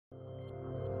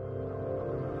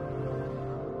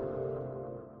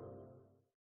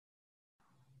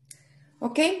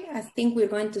Okay, I think we're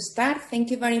going to start. Thank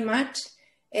you very much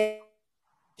for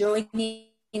joining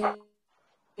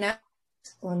us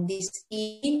on this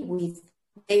evening with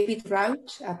David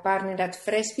Rouch, a partner at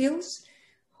Freshfields,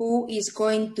 who is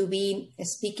going to be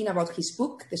speaking about his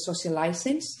book, The Social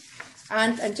License.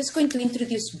 And I'm just going to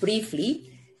introduce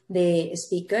briefly the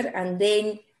speaker, and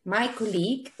then my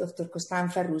colleague, Dr.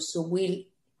 Costanza Russo, will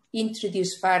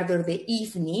introduce further the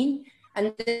evening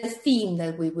and the theme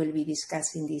that we will be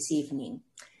discussing this evening.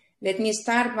 Let me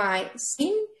start by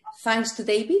saying thanks to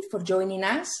David for joining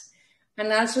us, and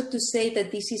also to say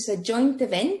that this is a joint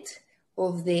event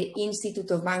of the Institute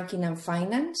of Banking and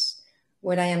Finance,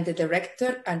 where I am the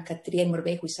director, and Katrien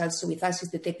Morbe, who is also with us,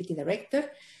 is the deputy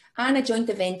director, and a joint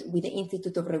event with the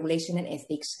Institute of Regulation and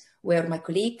Ethics, where my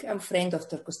colleague and friend,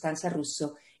 Dr. Costanza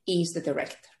Russo, is the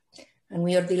director. And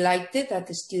we are delighted that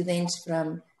the students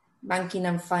from banking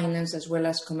and finance, as well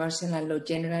as commercial and law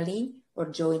generally,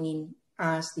 are joining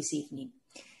us this evening.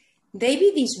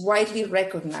 David is widely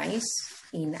recognized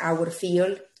in our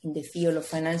field, in the field of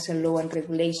financial law and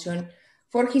regulation,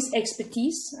 for his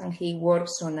expertise, and he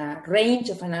works on a range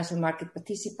of financial market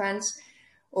participants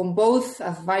on both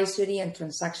advisory and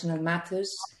transactional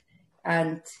matters.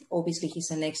 And obviously, he's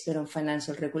an expert on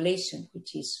financial regulation,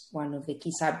 which is one of the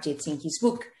key subjects in his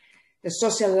book, The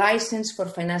Social License for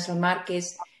Financial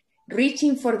Markets,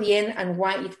 Reaching for the End and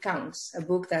Why It Counts, a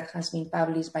book that has been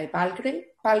published by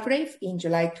Palgrave in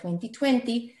July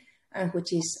 2020, and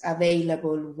which is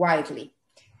available widely.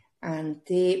 And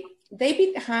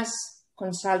David has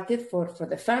consulted for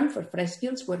the firm, for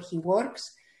Freshfields, where he works,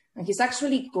 and he's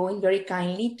actually going very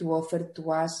kindly to offer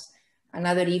to us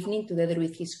another evening together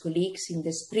with his colleagues in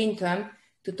the spring term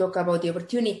to talk about the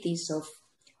opportunities of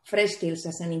Freshfields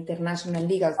as an international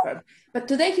legal firm. But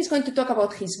today he's going to talk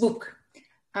about his book.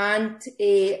 And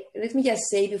let me just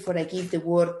say before I give the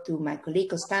word to my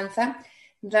colleague Costanza,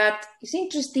 that it's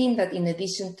interesting that in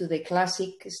addition to the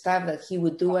classic stuff that he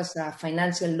would do as a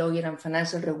financial lawyer and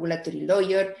financial regulatory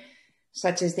lawyer,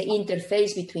 such as the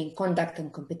interface between conduct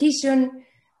and competition,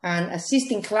 and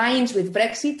assisting clients with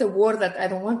Brexit, a word that I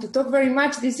don't want to talk very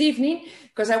much this evening,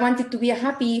 because I want it to be a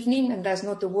happy evening, and that's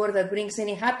not a word that brings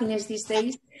any happiness these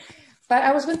days. But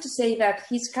I was going to say that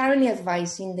he's currently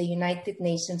advising the United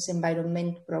Nations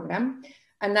Environment Programme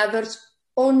and others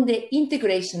on the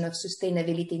integration of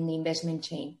sustainability in the investment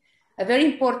chain, a very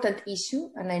important issue,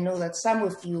 and I know that some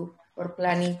of you are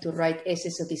planning to write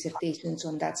essays or dissertations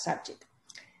on that subject.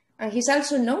 And he's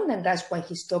also known, and that's why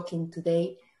he's talking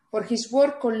today, for his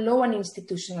work on law and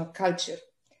institutional culture,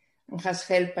 and has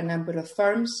helped a number of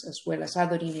firms as well as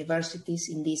other universities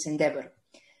in this endeavor.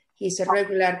 He's a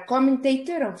regular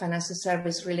commentator on financial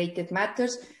service related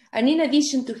matters, and in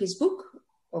addition to his book,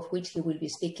 of which he will be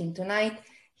speaking tonight,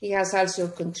 he has also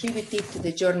contributed to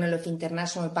the Journal of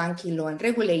International Banking Law and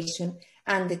Regulation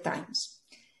and the Times.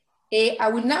 I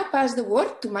will now pass the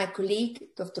word to my colleague,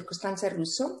 Dr. Costanza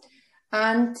Russo.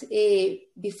 And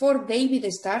before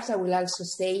David starts, I will also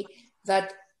say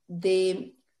that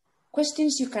the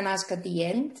questions you can ask at the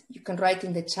end, you can write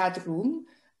in the chat room,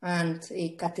 and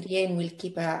Katrien will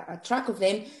keep a track of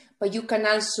them, but you can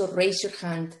also raise your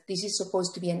hand. This is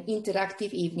supposed to be an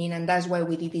interactive evening, and that's why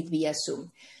we did it via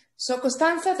Zoom. So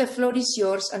Costanza, the floor is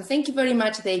yours, and thank you very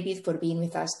much, David, for being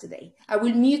with us today. I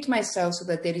will mute myself so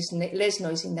that there is less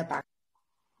noise in the back.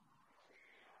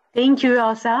 Thank you,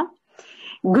 Rosa.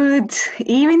 Good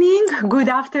evening, good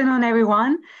afternoon,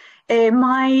 everyone.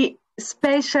 My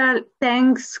special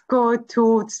thanks go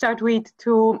to start with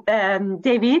to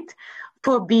David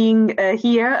for being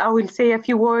here. I will say a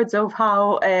few words of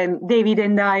how David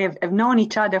and I have known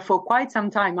each other for quite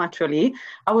some time, actually.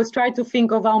 I was trying to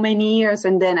think of how many years,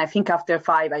 and then I think after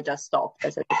 5, I just stopped. I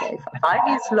said, okay, 5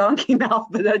 is long enough,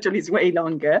 but actually it's way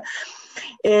longer.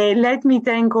 Let me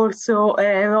thank also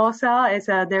Rosa as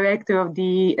a director of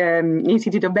the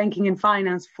Institute of Banking and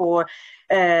Finance for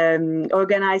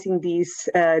organizing this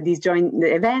joint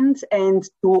event, and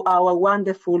to our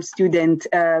wonderful student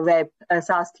rep,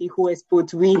 Sasti, who has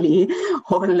put really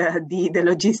all the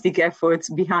logistic efforts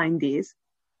behind this.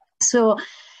 So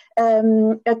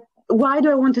why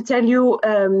do I want to tell you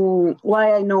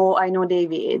why I know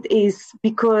David is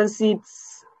because it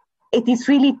is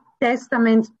really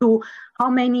testament to how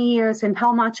many years and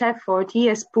how much effort he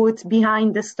has put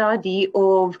behind the study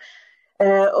of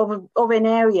an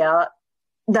area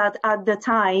that at the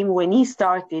time when he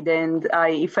started, and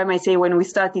if I may say when we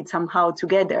started somehow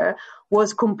together,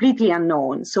 was completely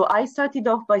unknown. So I started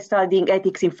off by studying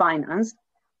ethics in finance,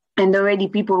 and already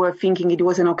people were thinking it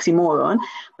was an oxymoron.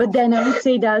 But then I would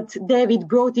say that David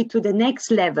brought it to the next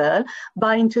level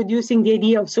by introducing the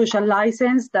idea of social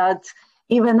license that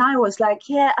even I was like,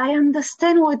 yeah, I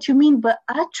understand what you mean, but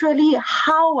actually,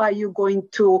 how are you going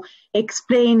to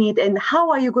explain it and how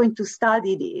are you going to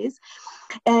study this?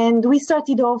 And we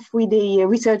started off with a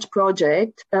research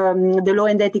project, the Law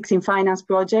and Ethics in Finance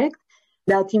project,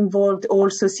 that involved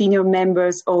also senior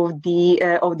members of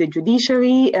the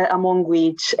judiciary, among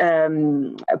which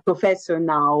a professor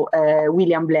now,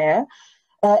 William Blair.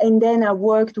 And then I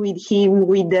worked with him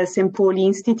with the St. Paul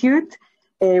Institute.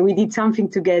 We did something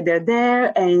together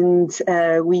there, and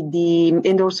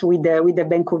also with the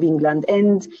Bank of England.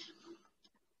 And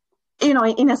you know,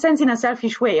 in a sense, in a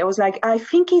selfish way, I was like, I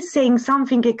think he's saying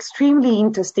something extremely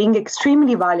interesting,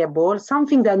 extremely valuable,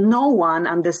 something that no one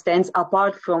understands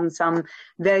apart from some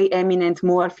very eminent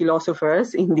moral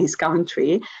philosophers in this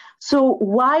country. So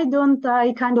why don't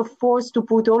I kind of force to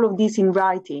put all of this in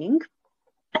writing?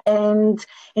 And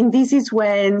this is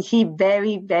when he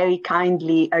very, very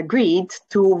kindly agreed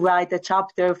to write a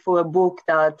chapter for a book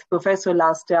that Professor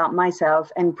Lastra,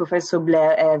 myself, and Professor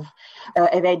Blair have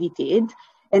edited.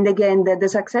 And again, the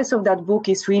success of that book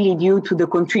is really due to the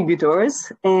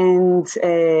contributors, and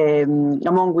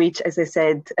among which, as I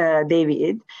said,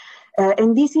 David.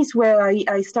 And this is where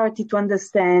I started to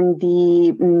understand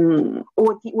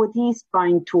what he's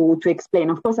trying to explain.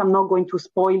 Of course, I'm not going to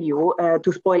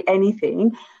spoil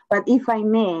anything, but if I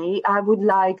may, I would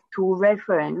like to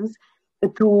reference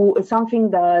to something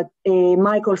that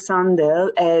Michael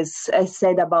Sandel has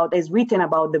written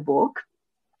about the book,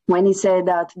 when he said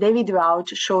that David Rouch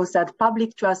shows that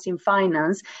public trust in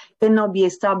finance cannot be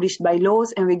established by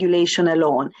laws and regulation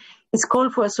alone. His call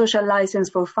for a social license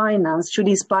for finance should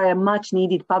inspire much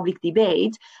needed public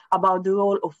debate about the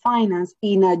role of finance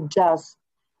in a just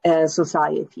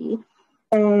society.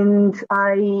 And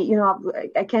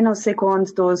I cannot second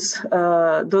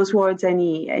those words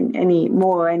any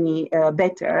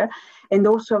better. And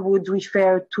also I would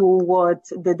refer to what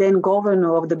the then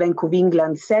governor of the Bank of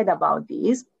England said about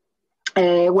this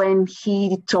when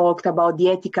he talked about the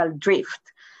ethical drift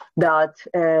that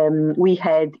we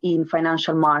had in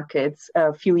financial markets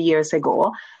a few years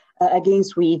ago,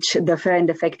 against which the Fair and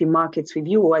Effective Markets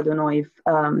Review, I don't know if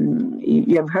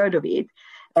you have heard of it,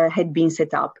 had been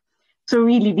set up. So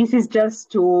really, this is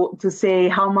just to say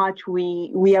how much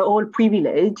we are all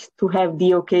privileged to have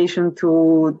the occasion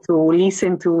to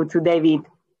listen to David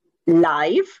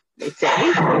live, let's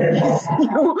say, this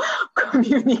new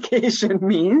communication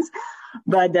means.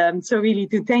 But so really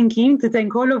to thank him, to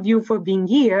thank all of you for being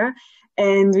here.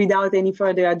 And without any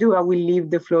further ado, I will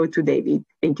leave the floor to David.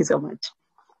 Thank you so much.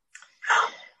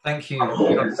 Thank you,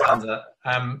 Costanza.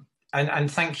 And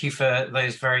thank you for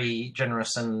those very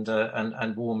generous and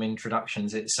warm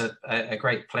introductions. It's a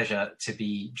great pleasure to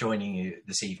be joining you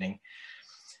this evening.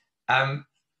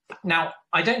 Now,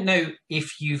 I don't know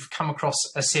if you've come across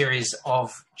a series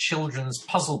of children's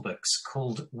puzzle books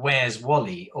called Where's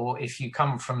Wally, or if you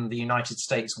come from the United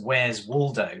States, Where's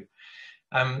Waldo?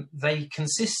 They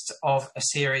consist of a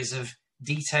series of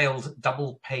detailed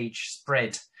double-page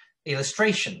spread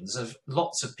illustrations of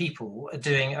lots of people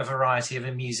doing a variety of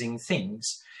amusing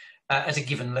things at a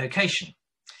given location.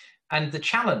 And the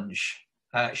challenge,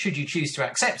 should you choose to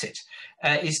accept it,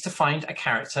 is to find a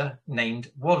character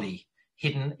named Wally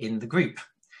hidden in the group.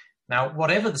 Now,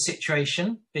 whatever the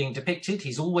situation being depicted,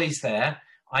 he's always there,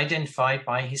 identified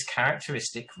by his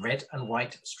characteristic red and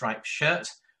white striped shirt,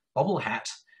 bobble hat,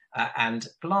 and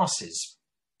glasses.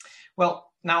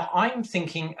 Well, now I'm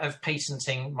thinking of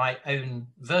patenting my own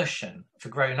version for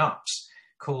grown-ups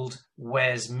called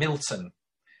Where's Milton?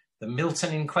 The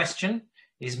Milton in question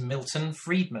is Milton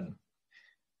Friedman.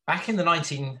 Back in the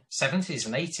 1970s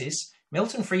and 80s,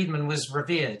 Milton Friedman was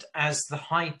revered as the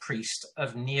high priest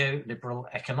of neoliberal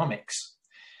economics.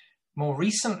 More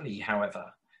recently,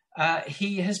 however,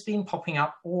 he has been popping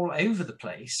up all over the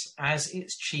place as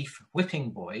its chief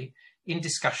whipping boy in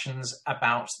discussions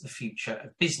about the future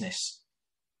of business.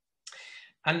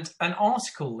 And an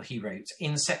article he wrote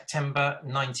in September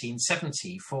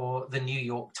 1970 for the New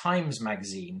York Times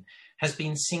magazine has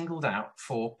been singled out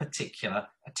for particular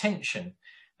attention.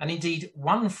 And indeed,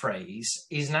 one phrase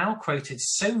is now quoted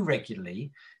so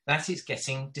regularly that it's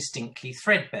getting distinctly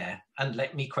threadbare. And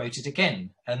let me quote it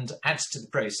again and add to the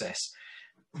process.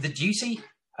 The duty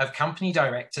of company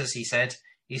directors, he said,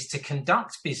 is to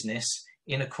conduct business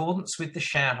in accordance with the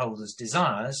shareholders'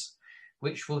 desires,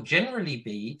 which will generally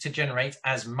be to generate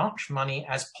as much money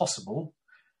as possible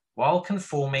while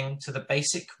conforming to the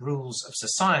basic rules of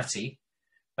society,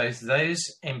 both those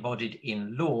embodied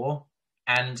in law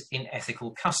and in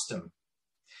ethical custom.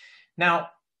 Now,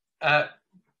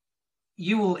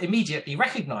 you will immediately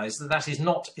recognize that that is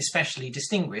not especially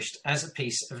distinguished as a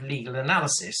piece of legal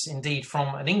analysis. Indeed,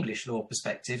 from an English law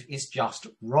perspective, is just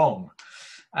wrong.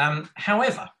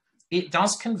 However, it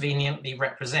does conveniently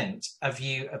represent a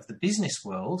view of the business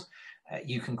world,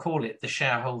 you can call it the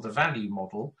shareholder value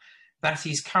model, that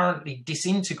is currently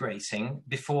disintegrating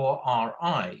before our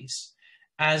eyes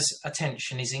as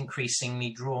attention is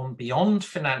increasingly drawn beyond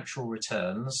financial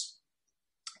returns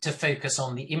to focus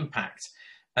on the impact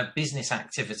of business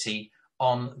activity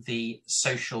on the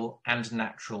social and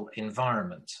natural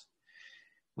environment.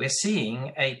 We're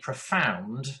seeing a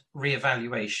profound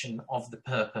reevaluation of the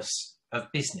purpose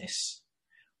of business,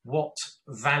 what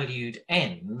valued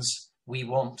ends we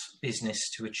want business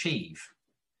to achieve.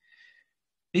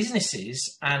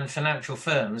 Businesses and financial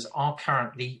firms are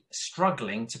currently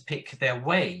struggling to pick their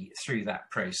way through that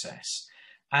process,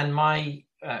 and my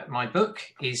book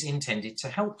is intended to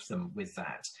help them with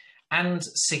that. And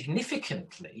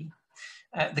significantly,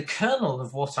 the kernel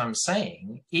of what I'm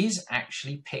saying is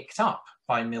actually picked up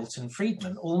by Milton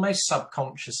Friedman, almost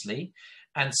subconsciously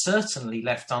and certainly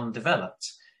left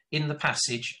undeveloped in the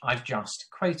passage I've just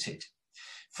quoted.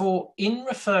 For in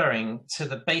referring to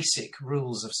the basic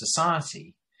rules of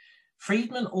society,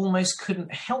 Friedman almost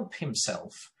couldn't help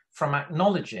himself from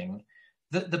acknowledging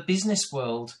that the business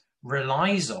world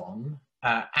relies on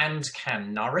and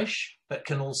can nourish, but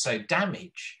can also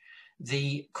damage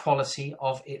the quality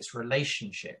of its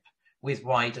relationship with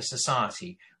wider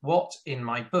society, what in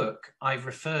my book I've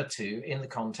referred to in the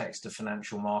context of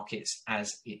financial markets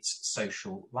as its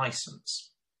social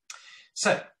license.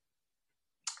 So,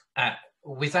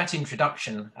 with that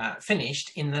introduction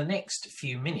finished, in the next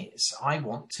few minutes, I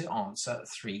want to answer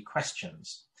 3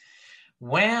 questions.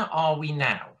 Where are we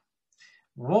now?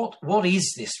 What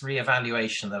is this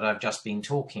reevaluation that I've just been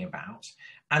talking about,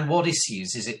 and what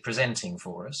issues is it presenting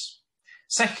for us?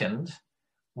 Second,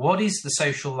 what is the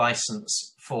social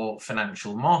license for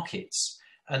financial markets?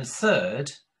 And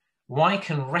third, why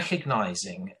can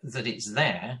recognizing that it's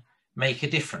there make a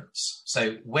difference?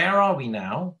 So where are we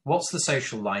now? What's the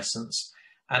social license?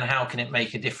 And how can it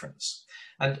make a difference?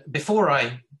 And before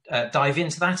I dive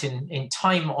into that in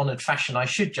time-honored fashion, I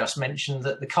should just mention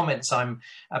that the comments I'm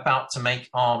about to make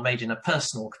are made in a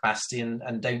personal capacity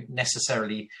and don't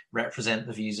necessarily represent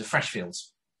the views of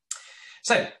Freshfields.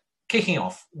 So, kicking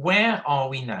off, where are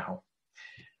we now?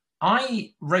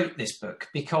 I wrote this book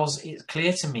because it's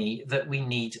clear to me that we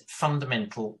need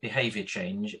fundamental behaviour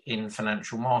change in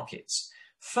financial markets.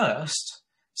 First,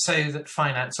 so that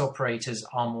finance operators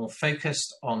are more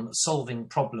focused on solving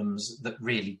problems that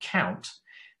really count.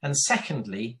 And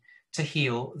secondly, to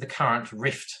heal the current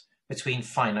rift between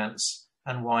finance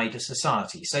and wider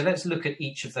society. So let's look at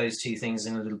each of those 2 things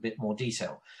in a little bit more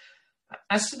detail.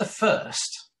 As to the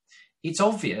first, it's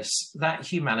obvious that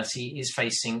humanity is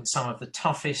facing some of the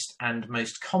toughest and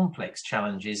most complex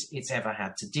challenges it's ever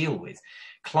had to deal with.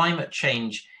 Climate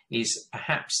change is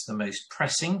perhaps the most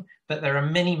pressing, but there are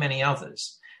many, many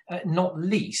others, not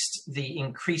least the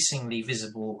increasingly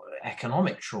visible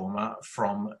economic trauma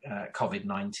from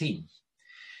COVID-19.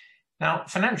 Now,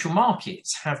 financial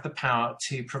markets have the power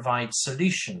to provide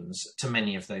solutions to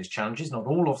many of those challenges, not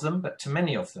all of them, but to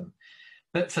many of them.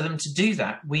 But for them to do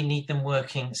that, we need them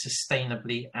working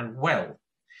sustainably and well.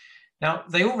 Now,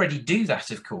 they already do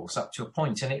that, of course, up to a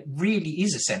point, and it really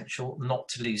is essential not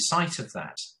to lose sight of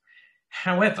that.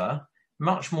 However,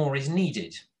 much more is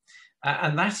needed.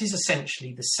 And that is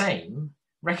essentially the same,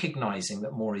 recognising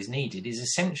that more is needed, is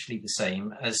essentially the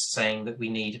same as saying that we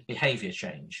need behaviour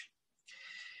change.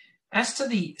 As to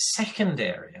the second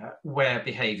area where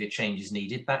behaviour change is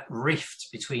needed, that rift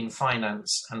between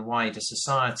finance and wider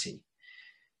society,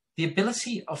 the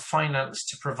ability of finance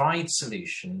to provide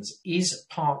solutions is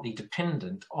partly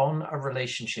dependent on a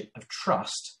relationship of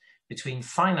trust between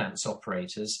finance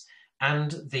operators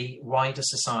and the wider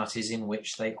societies in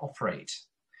which they operate.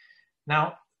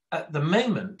 Now, at the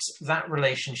moment, that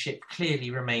relationship clearly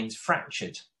remains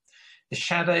fractured. The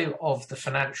shadow of the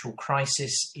financial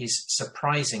crisis is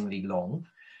surprisingly long,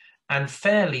 and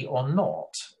fairly or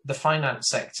not, the finance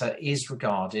sector is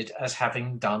regarded as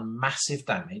having done massive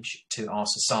damage to our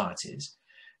societies,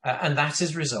 and that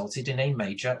has resulted in a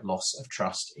major loss of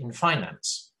trust in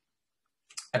finance.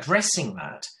 Addressing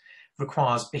that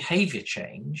requires behaviour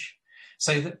change,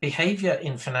 so that behaviour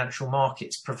in financial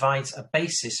markets provides a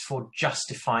basis for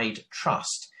justified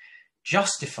trust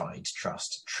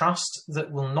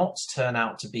that will not turn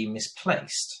out to be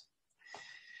misplaced.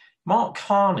 Mark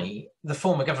Carney, the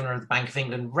former governor of the Bank of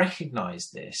England,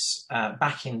 recognised this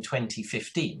back in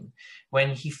 2015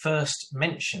 when he first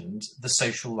mentioned the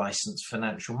social licence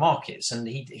financial markets. And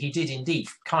he did indeed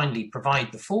kindly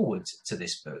provide the foreword to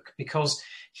this book, because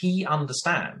he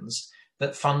understands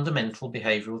that fundamental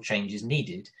behavioural change is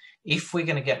needed if we're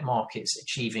going to get markets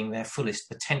achieving their fullest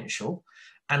potential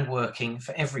and working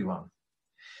for everyone.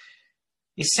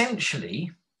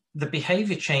 Essentially, the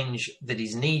behaviour change that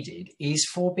is needed is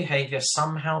for behaviour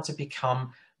somehow to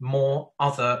become more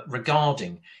other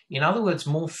regarding. In other words,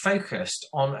 more focused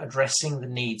on addressing the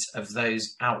needs of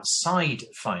those outside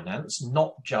finance,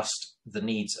 not just the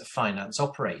needs of finance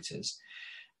operators,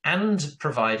 and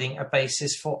providing a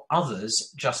basis for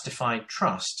others' justified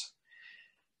trust.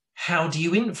 How do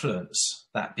you influence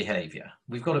that behaviour?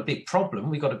 We've got a big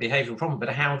problem, we've got a behavioural problem, but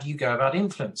how do you go about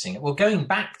influencing it? Well, going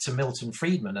back to Milton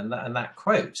Friedman and that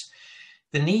quote,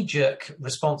 the knee-jerk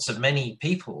response of many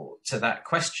people to that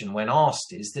question when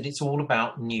asked is that it's all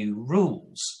about new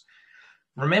rules.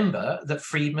 Remember that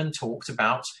Friedman talked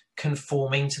about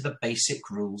conforming to the basic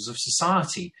rules of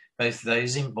society, both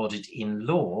those embodied in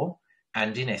law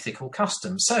and in ethical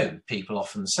custom. So people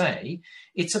often say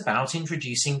it's about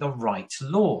introducing the right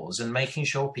laws and making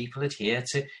sure people adhere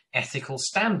to ethical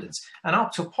standards. And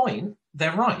up to a point,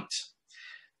 they're right.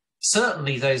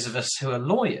 Certainly those of us who are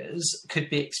lawyers could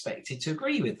be expected to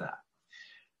agree with that.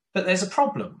 But there's a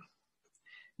problem.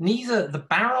 Neither the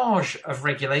barrage of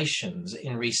regulations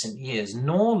in recent years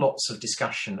nor lots of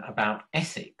discussion about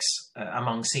ethics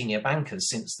among senior bankers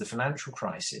since the financial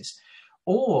crisis,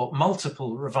 or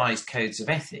multiple revised codes of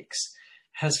ethics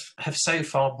have so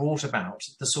far brought about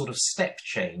the sort of step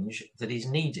change that is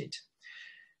needed.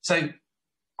 So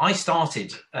I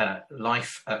started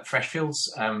life at Freshfields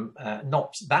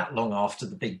not that long after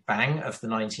the Big Bang of the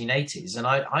 1980s, and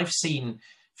I've seen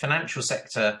financial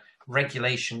sector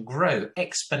regulation grow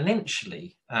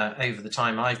exponentially over the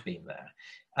time I've been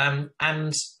there.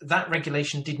 And that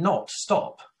regulation did not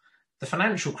stop the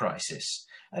financial crisis.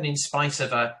 And in spite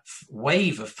of a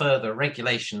wave of further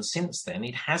regulation since then,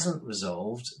 it hasn't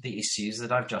resolved the issues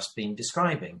that I've just been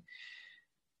describing.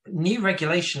 New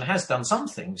regulation has done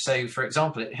something. So, for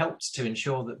example, it helped to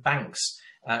ensure that banks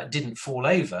didn't fall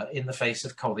over in the face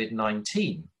of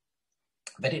COVID-19.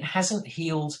 But it hasn't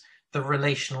healed the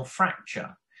relational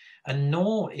fracture, and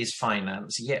nor is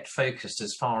finance yet focused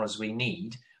as far as we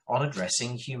need on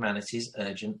addressing humanity's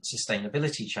urgent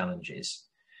sustainability challenges.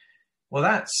 Well,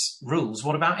 that's rules.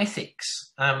 What about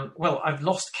ethics? Well, I've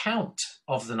lost count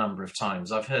of the number of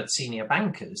times I've heard senior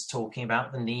bankers talking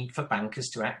about the need for bankers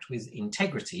to act with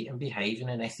integrity and behave in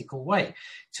an ethical way,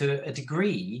 to a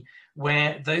degree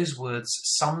where those words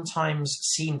sometimes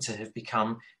seem to have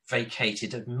become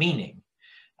vacated of meaning.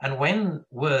 And when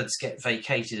words get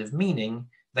vacated of meaning,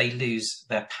 they lose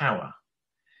their power.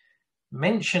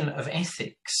 Mention of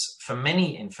ethics for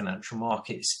many in financial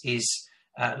markets is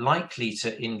likely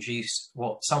to induce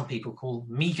what some people call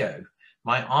migo,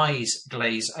 my eyes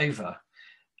glaze over.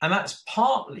 And that's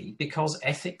partly because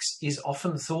ethics is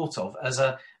often thought of as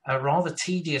a rather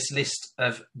tedious list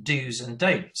of do's and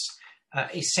don'ts,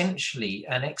 essentially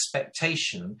an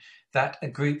expectation that a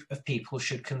group of people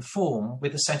should conform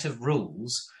with a set of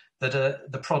rules that are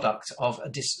the product of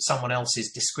someone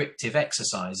else's descriptive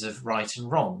exercise of right and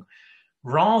wrong,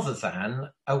 rather than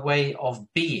a way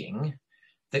of being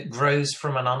that grows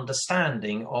from an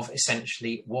understanding of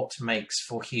essentially what makes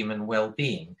for human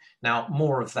well-being. Now,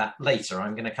 more of that later.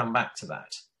 I'm going to come back to that.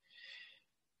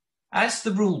 As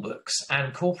the rule books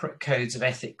and corporate codes of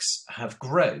ethics have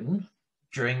grown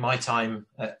during my time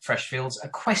at Freshfields, a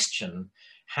question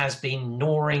has been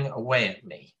gnawing away at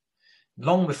me.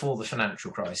 Long before the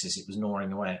financial crisis, it was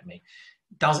gnawing away at me.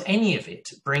 Does any of it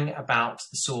bring about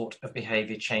the sort of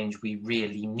behaviour change we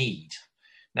really need?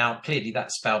 Now, clearly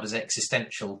that's about as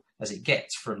existential as it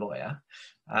gets for a lawyer,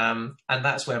 and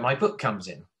that's where my book comes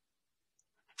in.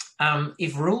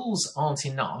 If rules aren't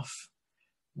enough,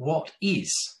 what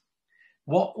is?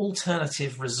 What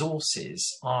alternative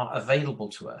resources are available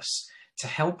to us to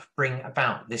help bring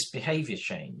about this behaviour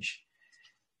change?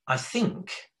 I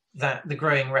think that the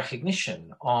growing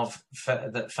recognition of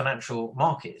that financial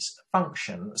markets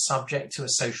function subject to a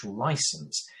social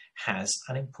licence has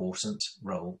an important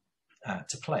role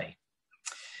to play.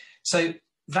 So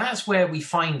that's where we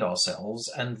find ourselves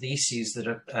and the issues that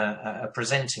are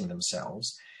presenting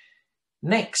themselves.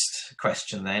 Next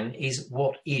question then is,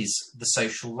 what is the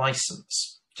social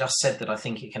licence? Just said that I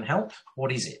think it can help.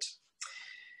 What is it?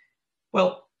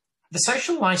 Well, the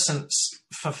social licence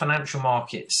for financial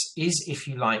markets is, if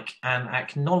you like, an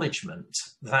acknowledgement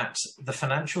that the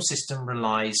financial system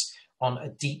relies on a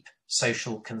deep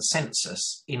social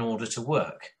consensus in order to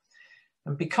work.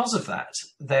 And because of that,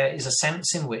 there is a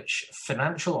sense in which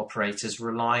financial operators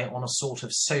rely on a sort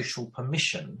of social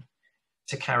permission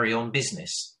to carry on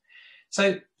business.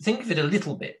 So think of it a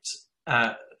little bit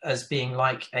as being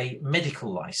like a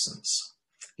medical license.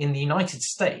 In the United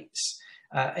States,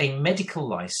 a medical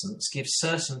license gives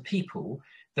certain people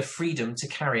the freedom to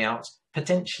carry out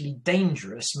potentially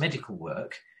dangerous medical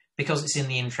work because it's in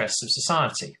the interests of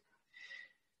society.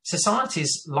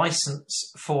 Society's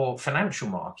license for financial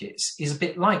markets is a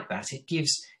bit like that. It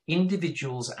gives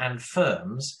individuals and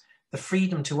firms the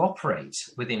freedom to operate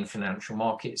within financial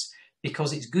markets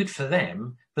because it's good for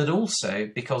them, but also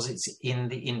because it's in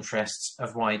the interests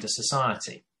of wider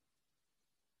society.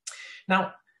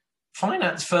 Now,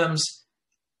 finance firms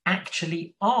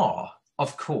actually are,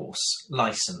 of course,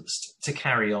 licensed to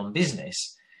carry on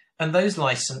business, and those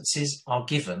licenses are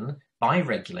given by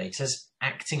regulators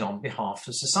acting on behalf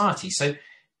of society. So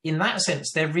in that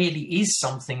sense, there really is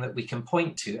something that we can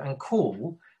point to and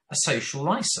call a social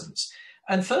license.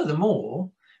 And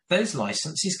furthermore, those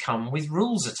licenses come with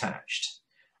rules attached.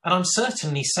 And I'm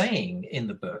certainly saying in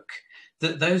the book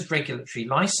that those regulatory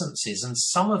licenses and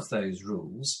some of those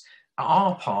rules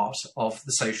are part of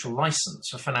the social license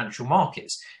for financial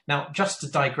markets. Now, just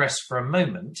to digress for a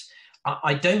moment,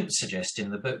 I don't suggest in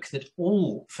the book that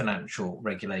all financial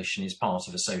regulation is part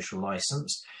of a social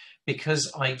license,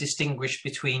 because I distinguish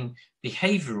between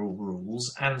behavioural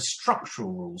rules and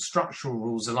structural rules. Structural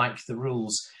rules are like the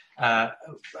rules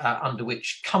under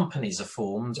which companies are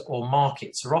formed or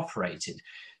markets are operated.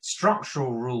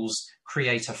 Structural rules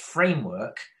create a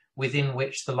framework within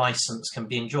which the license can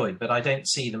be enjoyed, but I don't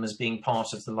see them as being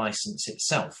part of the license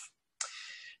itself.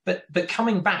 But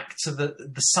coming back to the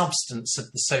substance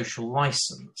of the social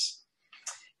license,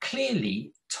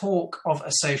 clearly talk of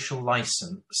a social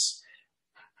license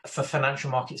for financial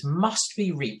markets must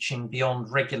be reaching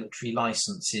beyond regulatory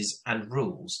licenses and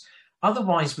rules.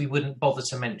 Otherwise, we wouldn't bother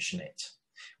to mention it.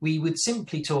 We would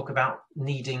simply talk about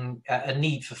needing a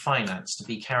need for finance to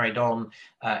be carried on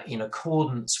in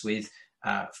accordance with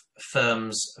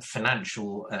firms'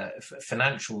 financial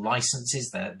licenses,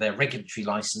 their regulatory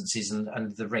licenses,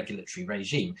 and the regulatory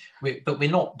regime. But we're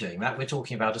not doing that. We're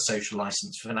talking about a social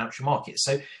license for financial markets.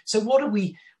 So what are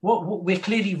we? What we're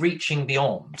clearly reaching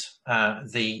beyond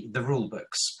the rule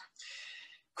books.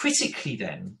 Critically,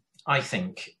 then, I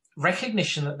think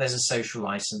recognition that there's a social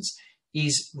license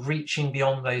is reaching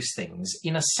beyond those things.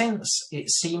 In a sense,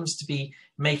 it seems to be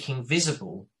making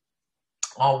visible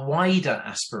our wider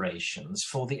aspirations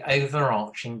for the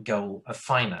overarching goal of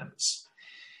finance.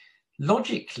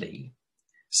 Logically,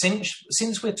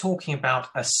 since we're talking about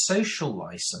a social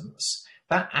license,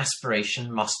 that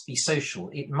aspiration must be social.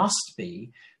 It must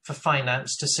be for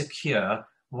finance to secure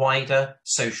wider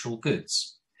social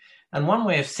goods. And one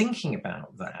way of thinking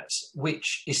about that,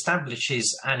 which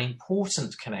establishes an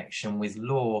important connection with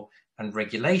law and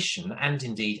regulation, and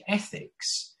indeed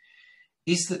ethics,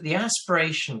 is that the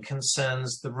aspiration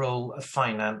concerns the role of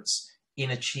finance in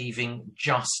achieving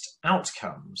just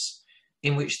outcomes,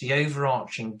 in which the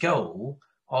overarching goal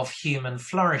of human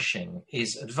flourishing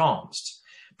is advanced.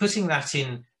 Putting that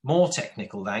in more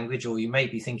technical language, or you may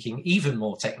be thinking even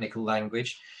more technical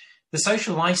language, the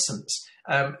social license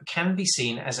can be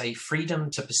seen as a freedom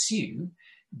to pursue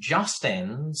just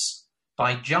ends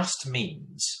by just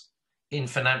means in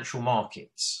financial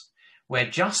markets, where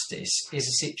justice is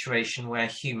a situation where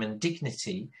human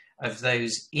dignity of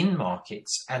those in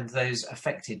markets and those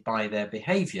affected by their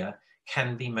behaviour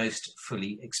can be most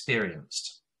fully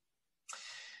experienced.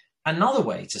 Another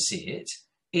way to see it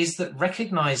is that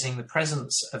recognising the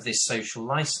presence of this social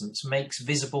licence makes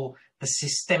visible the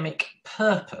systemic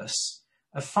purpose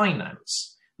of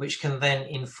finance, which can then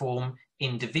inform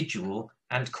individual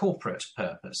and corporate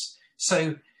purpose.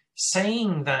 So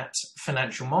saying that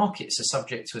financial markets are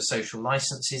subject to a social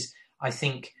licence is, I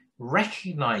think,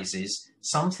 recognises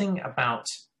something about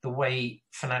the way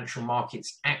financial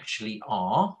markets actually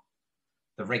are,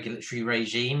 the regulatory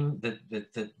regime,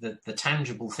 the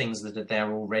tangible things that are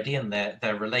there already, and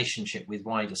their relationship with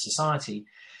wider society.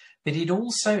 But it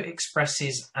also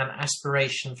expresses an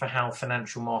aspiration for how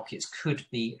financial markets could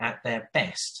be at their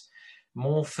best,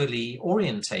 more fully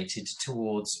orientated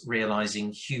towards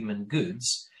realising human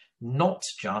goods, not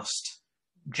just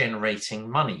generating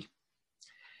money.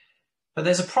 But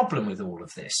there's a problem with all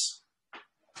of this.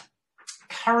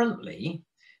 Currently,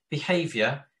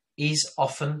 behaviour is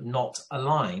often not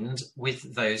aligned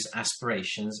with those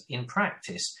aspirations in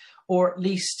practice, or at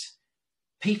least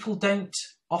people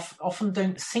often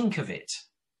don't think of it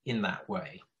in that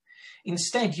way.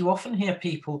 Instead, you often hear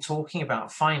people talking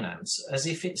about finance as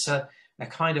if it's a a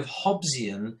kind of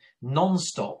Hobbesian,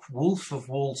 non-stop Wolf of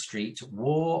Wall Street,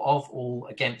 war of all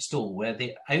against all, where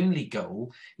the only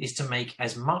goal is to make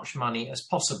as much money as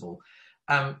possible,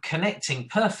 connecting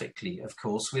perfectly, of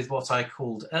course, with what I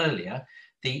called earlier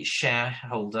the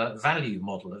shareholder value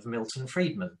model of Milton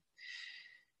Friedman.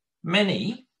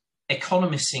 Many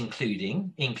economists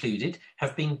included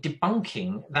have been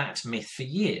debunking that myth for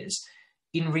years.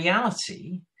 In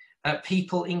reality,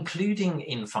 people, including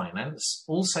in finance,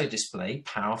 also display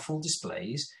powerful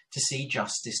displays to see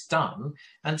justice done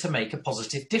and to make a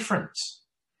positive difference.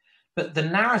 But the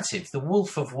narrative, the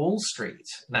Wolf of Wall Street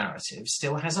narrative,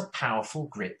 still has a powerful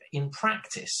grip in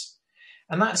practice.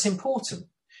 And that's important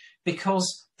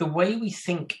because the way we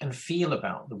think and feel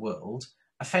about the world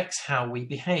affects how we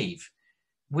behave.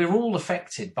 We're all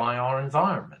affected by our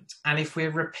environment. And if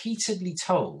we're repeatedly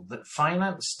told that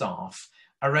finance staff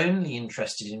are only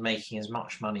interested in making as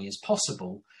much money as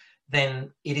possible,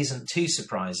 then it isn't too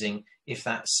surprising if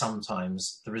that's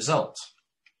sometimes the result.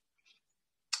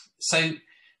 So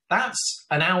that's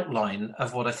an outline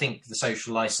of what I think the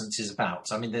social license is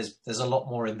about. I mean, there's a lot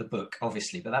more in the book,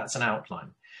 obviously, but that's an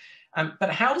outline.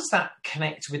 But how does that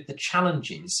connect with the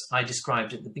challenges I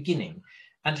described at the beginning?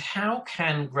 And how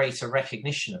can greater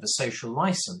recognition of a social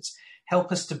license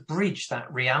help us to bridge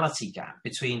that reality gap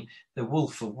between the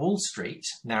Wolf of Wall Street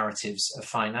narratives of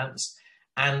finance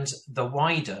and the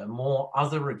wider, more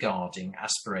other regarding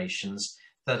aspirations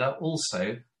that are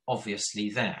also obviously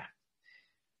there?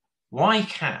 Why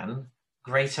can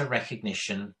greater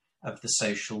recognition of the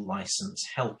social license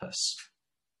help us?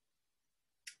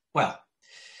 Well,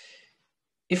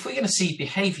 if we're going to see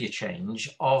behaviour change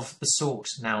of the sort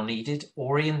now needed,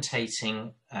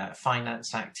 orientating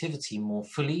finance activity more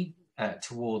fully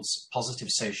towards positive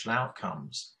social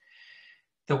outcomes,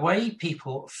 the way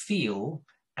people feel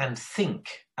and think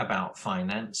about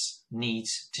finance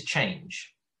needs to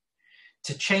change.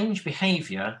 To change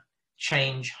behaviour,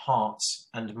 change hearts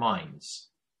and minds.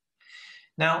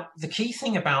 Now, the key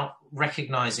thing about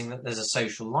recognising that there's a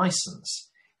social licence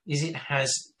is it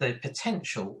has the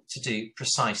potential to do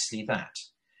precisely that,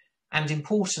 and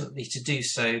importantly to do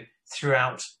so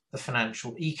throughout the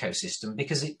financial ecosystem,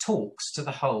 because it talks to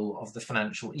the whole of the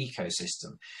financial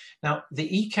ecosystem. Now, the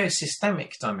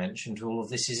ecosystemic dimension to all of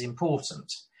this is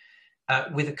important.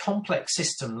 With a complex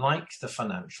system like the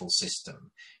financial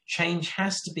system, change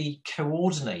has to be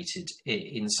coordinated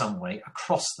in some way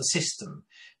across the system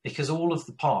because all of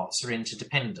the parts are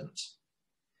interdependent.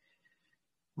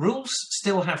 Rules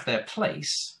still have their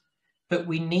place, but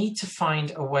we need to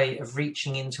find a way of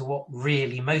reaching into what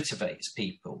really motivates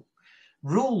people.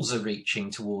 Rules are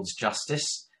reaching towards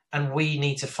justice, and we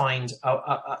need to find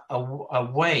a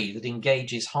way that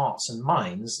engages hearts and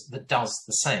minds that does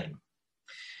the same.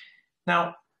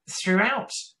 Now,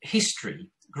 throughout history,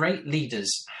 great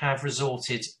leaders have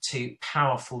resorted to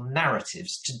powerful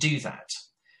narratives to do that,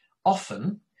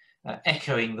 often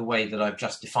echoing the way that I've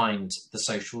just defined the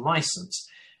social license,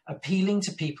 appealing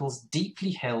to people's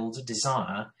deeply held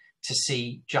desire to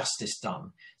see justice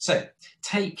done. So,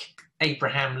 take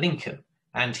Abraham Lincoln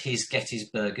and his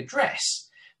Gettysburg Address,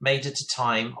 made at a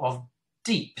time of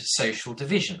deep social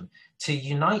division, to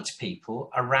unite people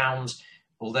around,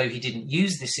 although he didn't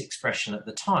use this expression at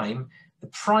the time, the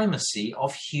primacy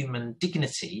of human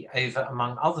dignity over,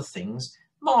 among other things,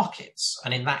 markets.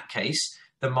 And in that case,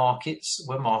 the markets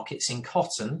were markets in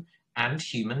cotton and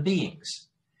human beings.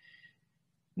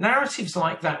 Narratives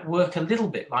like that work a little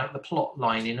bit like the plot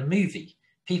line in a movie.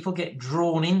 People get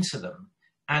drawn into them,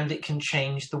 and it can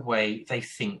change the way they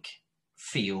think,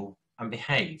 feel, and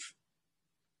behave.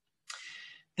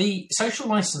 The social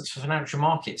license for financial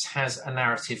markets has a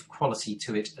narrative quality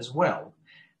to it as well,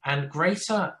 and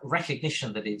greater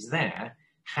recognition that it's there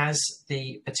has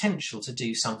the potential to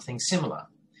do something similar.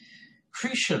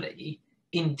 Crucially,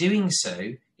 in doing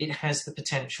so, it has the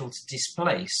potential to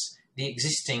displace the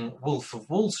existing Wolf of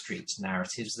Wall Street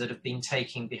narratives that have been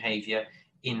taking behaviour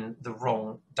in the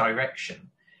wrong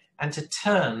direction, and to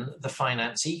turn the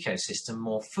finance ecosystem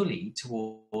more fully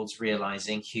towards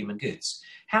realising human goods.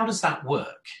 How does that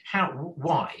work?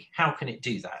 Why? How can it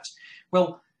do that?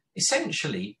 Well,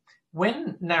 essentially,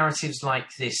 when narratives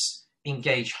like this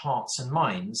engage hearts and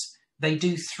minds, they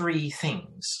do three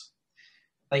things.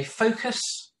 They focus,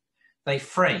 they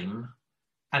frame,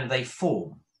 and they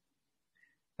form.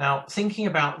 Now, thinking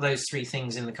about those three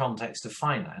things in the context of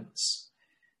finance,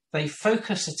 they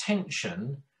focus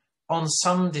attention on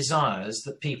some desires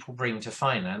that people bring to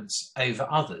finance over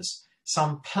others,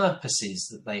 some purposes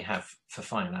that they have for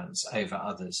finance over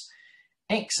others,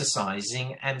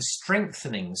 exercising and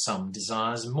strengthening some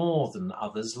desires more than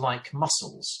others, like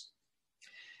muscles.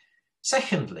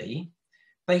 Secondly,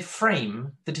 they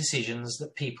frame the decisions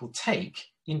that people take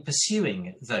in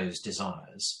pursuing those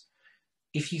desires.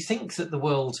 If you think that the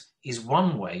world is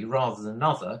one way rather than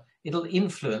another, it'll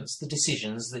influence the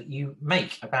decisions that you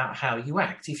make about how you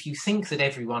act. If you think that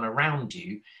everyone around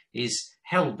you is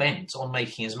hell-bent on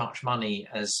making as much money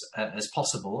as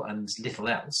possible and little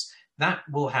else, that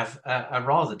will have a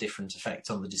rather different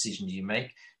effect on the decisions you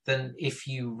make than if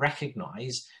you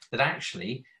recognise that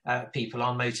actually people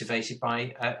are motivated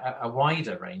by a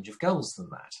wider range of goals than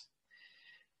that.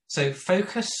 So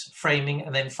focus, framing,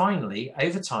 and then finally,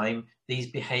 over time, these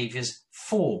behaviours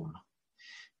form.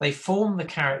 They form the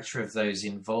character of those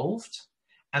involved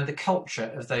and the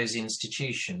culture of those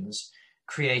institutions,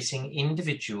 creating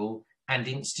individual and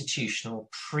institutional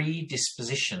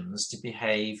predispositions to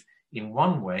behave in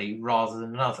one way rather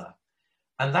than another.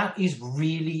 And that is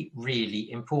really,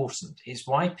 really important. It's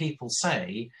why people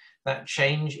say that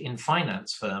change in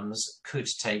finance firms could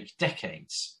take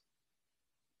decades.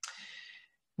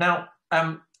 Now,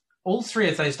 all three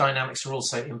of those dynamics are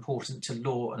also important to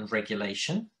law and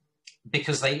regulation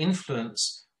because they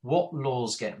influence what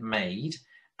laws get made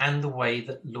and the way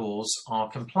that laws are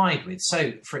complied with.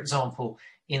 So, for example,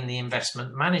 in the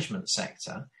investment management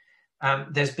sector,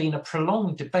 there's been a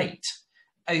prolonged debate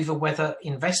over whether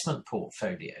investment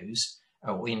portfolios,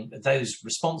 or those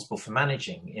responsible for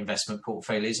managing investment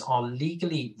portfolios, are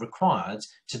legally required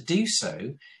to do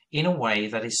so in a way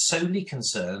that is solely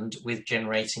concerned with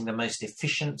generating the most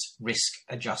efficient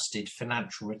risk-adjusted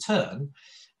financial return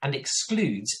and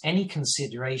excludes any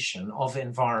consideration of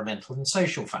environmental and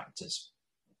social factors.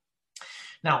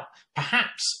 Now,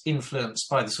 perhaps influenced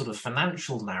by the sort of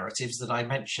financial narratives that I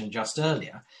mentioned just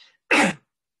earlier,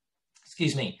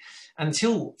 excuse me,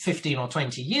 until 15 or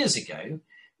 20 years ago,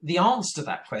 the answer to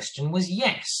that question was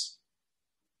yes.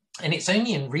 And it's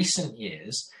only in recent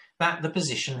years that the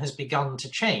position has begun to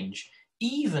change,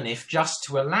 even if just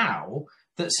to allow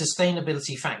that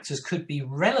sustainability factors could be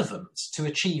relevant to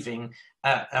achieving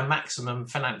a maximum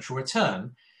financial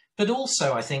return, but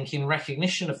also, I think, in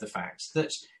recognition of the fact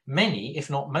that many, if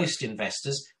not most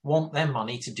investors, want their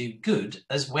money to do good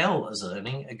as well as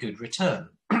earning a good return.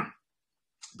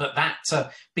 But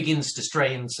that begins to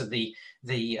stray into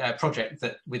the project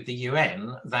that with the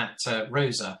UN that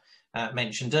Rosa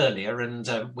mentioned earlier, and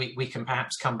we can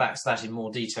perhaps come back to that in more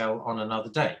detail on another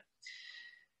day.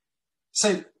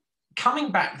 So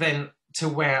coming back then to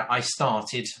where I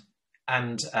started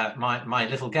and my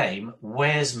little game,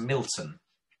 where's Milton?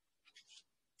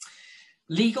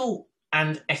 Legal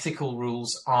and ethical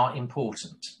rules are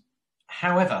important.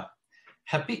 However,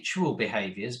 habitual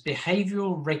behaviours,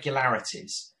 behavioural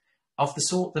regularities of the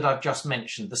sort that I've just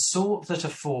mentioned, the sort that are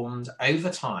formed over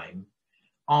time,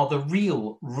 are the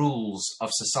real rules of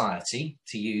society,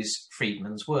 to use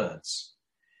Friedman's words.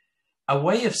 A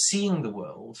way of seeing the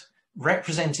world,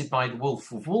 represented by the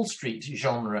Wolf of Wall Street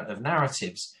genre of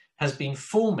narratives, has been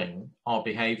forming our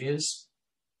behaviours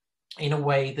in a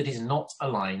way that is not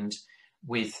aligned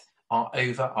with our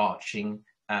overarching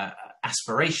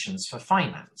aspirations for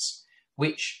finance,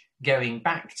 which, going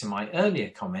back to my earlier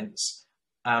comments,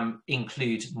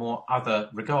 include more other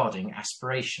regarding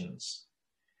aspirations.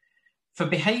 For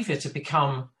behaviour to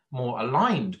become more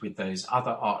aligned with those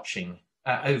other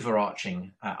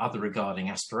overarching other regarding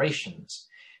aspirations,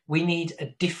 we need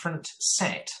a different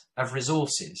set of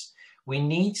resources. We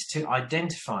need to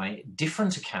identify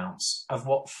different accounts of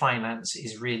what finance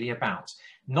is really about,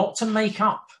 not to make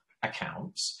up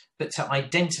accounts, but to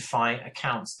identify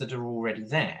accounts that are already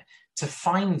there, to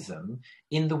find them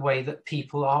in the way that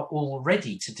people are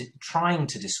already trying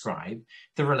to describe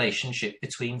the relationship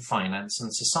between finance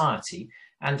and society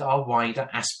and our wider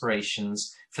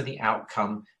aspirations for the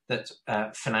outcome that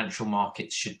financial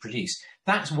markets should produce.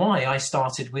 That's why I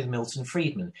started with Milton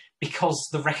Friedman, because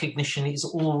the recognition is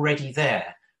already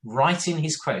there, right in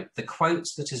his quote. The quote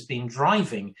that has been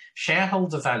driving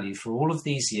shareholder value for all of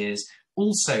these years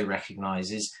also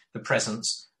recognises the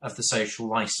presence of the social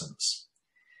licence.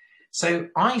 So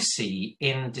I see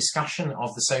in discussion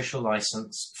of the social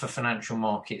licence for financial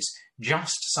markets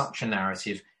just such a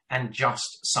narrative and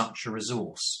just such a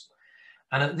resource.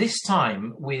 And at this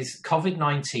time, with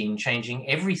COVID-19 changing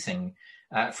everything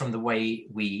from the way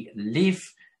we live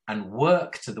and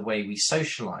work to the way we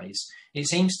socialise, it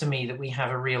seems to me that we have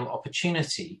a real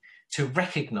opportunity to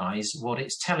recognise what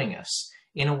it's telling us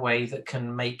in a way that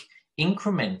can make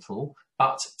incremental,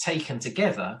 but taken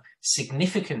together,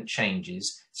 significant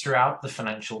changes throughout the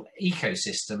financial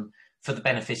ecosystem for the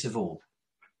benefit of all.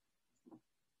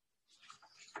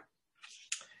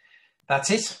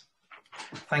 That's it.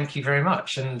 Thank you very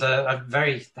much. And I'm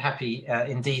very happy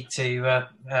indeed to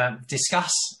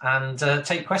discuss and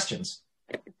take questions.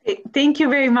 Thank you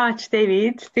very much,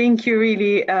 David. Thank you.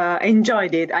 Really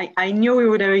enjoyed it. I knew we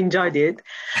would have enjoyed it.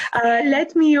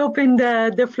 Let me open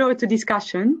the floor to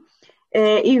discussion.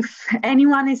 If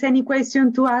anyone has any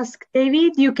question to ask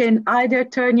David, you can either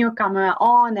turn your camera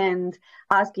on and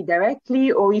ask it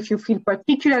directly, or if you feel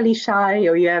particularly shy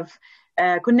or you have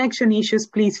connection issues,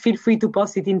 please feel free to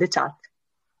post it in the chat.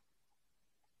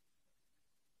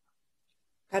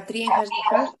 Katrin has the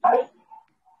first.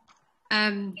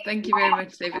 Thank you very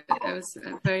much, David. That was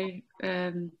a very,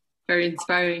 very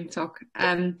inspiring talk.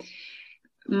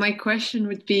 My question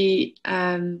would be,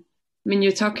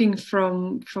 you're talking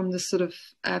from the sort of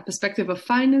perspective of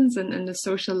finance and the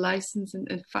social license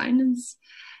and finance,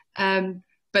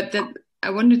 but that I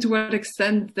wonder to what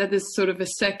extent that is sort of a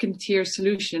second-tier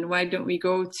solution. Why don't we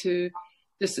go to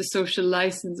just a social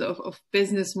license of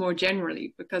business more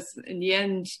generally? Because in the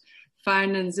end,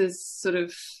 finance is sort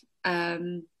of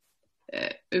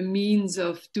a means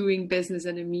of doing business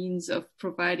and a means of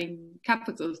providing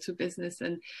capital to business.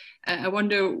 And I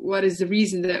wonder what is the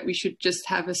reason that we should just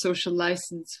have a social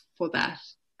license for that,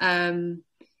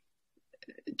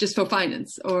 just for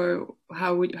finance, or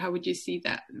how would you see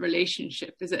that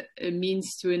relationship? Is it a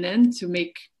means to an end to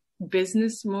make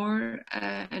business more?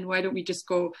 And why don't we just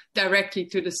go directly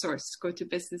to the source, go to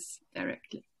business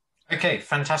directly? Okay,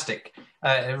 fantastic.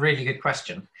 A really good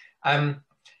question.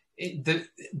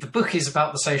 The book is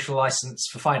about the social license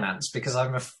for finance because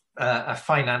I'm a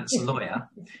finance lawyer,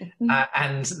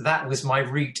 and that was my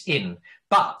route in.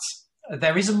 But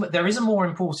there is a more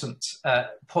important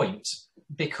point,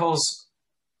 because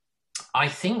I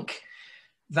think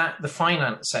that the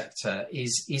finance sector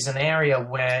is an area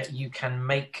where you can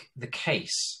make the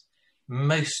case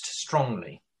most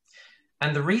strongly,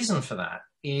 and the reason for that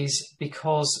is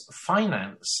because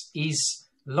finance is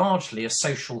largely a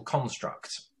social construct.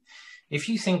 If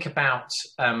you think about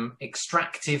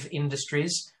extractive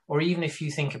industries, or even if you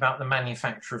think about the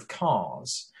manufacture of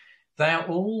cars, they are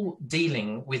all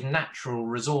dealing with natural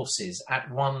resources at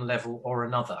one level or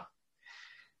another.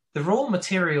 The raw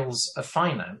materials of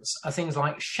finance are things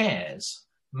like shares,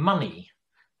 money,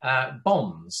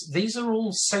 bonds. These are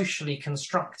all socially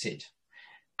constructed.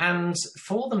 And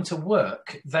for them to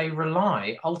work, they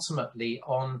rely ultimately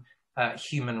on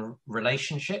human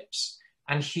relationships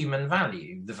and human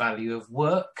value, the value of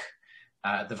work,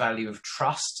 the value of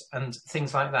trust, and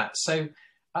things like that. So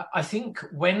I think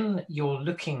when you're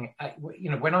looking at,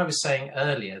 when I was saying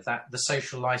earlier that the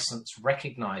social license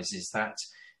recognizes that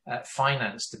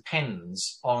finance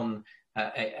depends on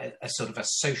a sort of a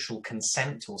social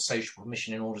consent or social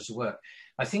permission in order to work,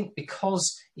 I think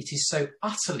because it is so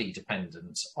utterly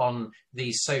dependent on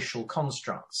these social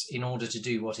constructs in order to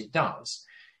do what it does,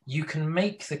 you can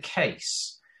make the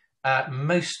case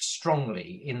most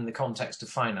strongly in the context of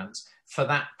finance for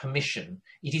that permission.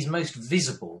 It is most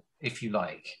visible, if you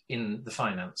like, in the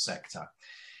finance sector.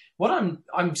 What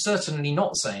I'm certainly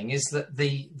not saying is that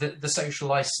the social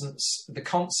license, the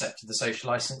concept of the social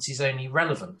license, is only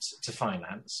relevant to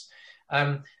finance.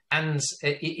 And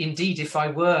indeed, if I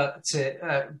were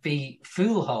to be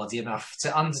foolhardy enough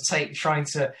to undertake trying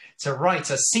to write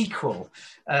a sequel,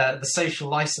 the social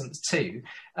license 2,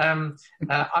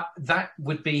 that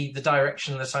would be the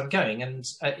direction that I'm going. And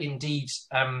indeed,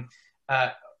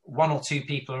 one or two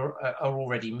people are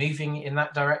already moving in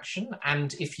that direction.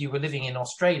 And if you were living in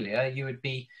Australia, you would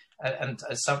be, and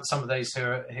some of those who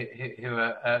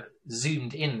are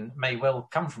zoomed in may well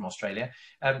come from Australia.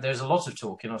 There's a lot of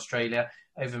talk in Australia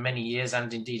over many years,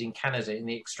 and indeed in Canada, in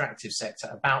the extractive sector,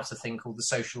 about a thing called the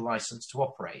social license to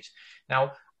operate.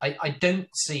 Now, I don't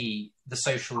see the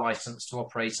social license to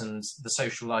operate and the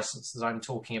social license that I'm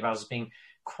talking about as being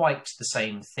quite the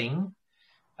same thing.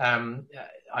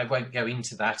 I won't go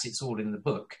into that, it's all in the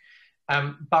book.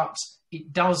 But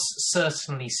it does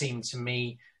certainly seem to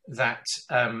me that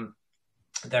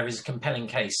there is a compelling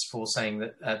case for saying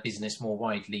that business more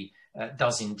widely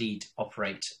does indeed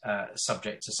operate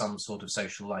subject to some sort of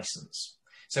social license.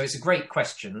 So it's a great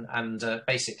question, and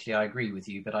basically I agree with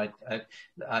you, but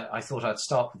I thought I'd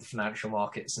start with the financial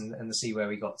markets and see where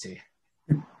we got to.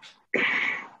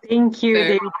 Thank you,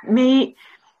 David.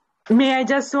 May I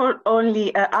just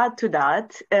only add to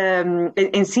that,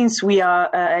 and since we are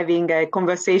having a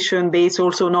conversation based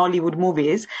also on Hollywood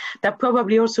movies, that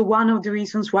probably also one of the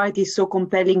reasons why it is so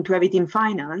compelling to have it in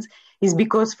finance is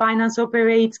because finance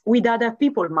operates with other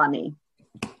people's money,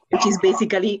 which is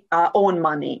basically our own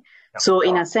money. So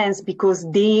in a sense, because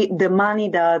the money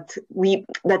that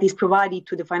is provided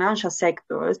to the financial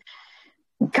sectors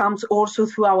comes also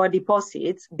through our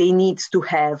deposits, they need to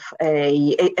have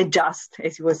a just,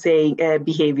 as you were saying,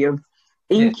 behavior.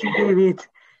 Thank you, David.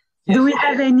 Yes. Do we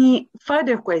have any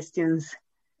further questions?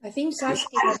 I think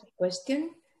Saski has a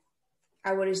question.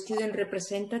 Our student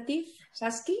representative,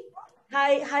 Saski.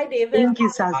 Hi, David. Thank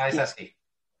you, Hi, Saski. Saski.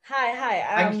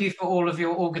 Hi. Thank you for all of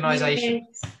your organisation.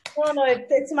 No,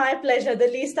 it's my pleasure. The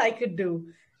least I could do.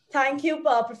 Thank you,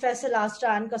 Professor Lastra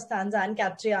and Costanza and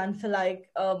Catrian for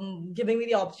giving me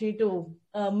the opportunity to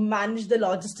manage the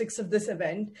logistics of this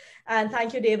event. And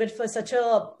thank you, David, for such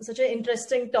an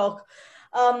interesting talk.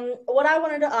 What I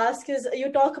wanted to ask is,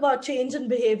 you talk about change in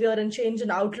behavior and change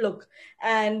in outlook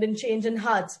and in change in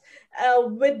hearts.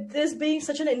 With this being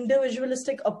such an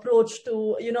individualistic approach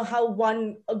to, how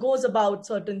one goes about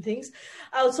certain things,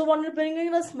 I also wanted to bring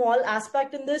in a small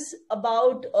aspect in this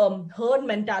about herd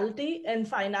mentality in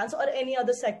finance or any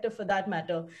other sector for that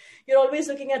matter. You're always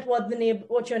looking at what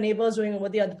your neighbor's doing or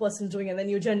what the other person's doing, and then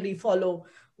you generally follow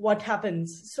what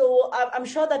happens. So I'm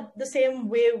sure that the same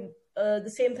way, the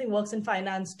same thing works in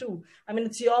finance too. I mean,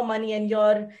 it's your money and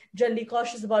you're generally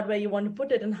cautious about where you want to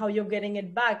put it and how you're getting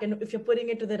it back, and if you're putting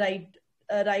it to the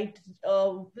right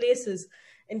places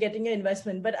in getting your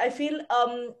investment. But I feel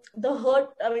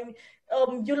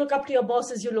you look up to your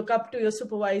bosses, you look up to your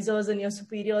supervisors and your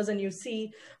superiors, and you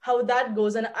see how that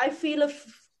goes. And I feel if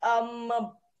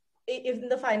in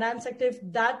the finance sector, if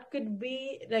that could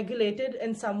be regulated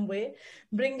in some way,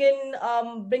 bring in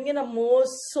a more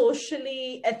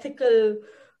socially ethical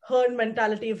herd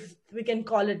mentality, if we can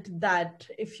call it that,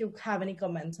 if you have any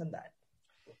comments on that.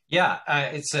 Yeah,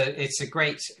 it's a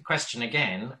great question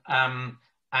again.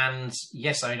 And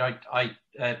yes, I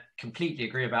completely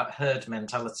agree about herd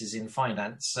mentalities in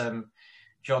finance.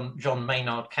 John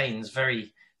Maynard Keynes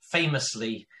very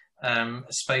famously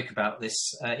spoke about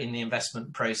this in the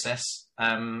investment process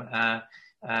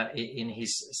in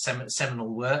his seminal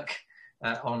work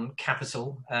on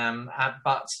capital.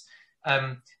 But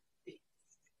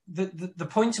the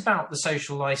point about the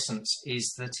social license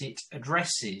is that it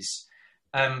addresses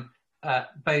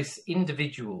both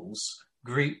individuals,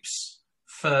 groups,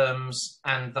 firms,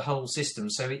 and the whole system.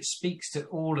 So it speaks to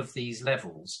all of these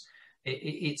levels.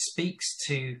 It speaks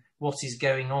to what is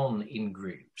going on in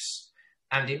groups.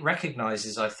 And it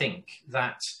recognises, I think,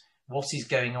 that what is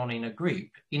going on in a group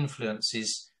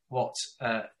influences what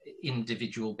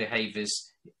individual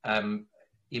behaviours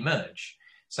emerge.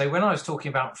 So when I was talking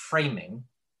about the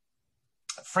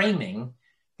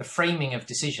framing of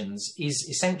decisions is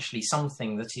essentially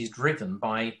something that is driven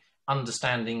by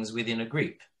understandings within a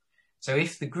group. So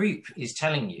if the group is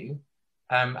telling you,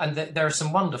 and there are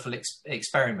some wonderful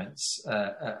experiments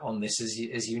on this,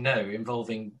 as you know,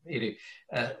 involving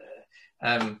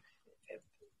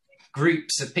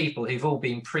groups of people who've all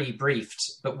been pre-briefed,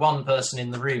 but one person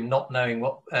in the room not knowing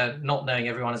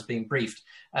everyone has been briefed,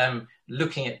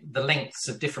 looking at the lengths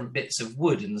of different bits of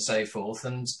wood and so forth,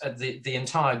 and the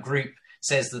entire group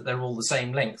says that they're all the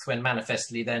same length when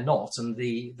manifestly they're not, and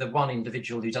the one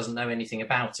individual who doesn't know anything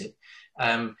about it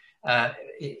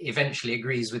eventually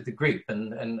agrees with the group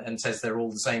and says they're all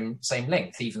the same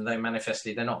length, even though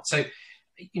manifestly they're not. So,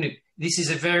 this is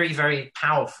a very, very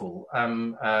powerful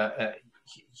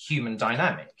human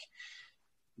dynamic.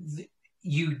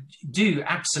 You do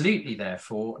absolutely,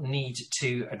 therefore, need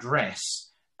to address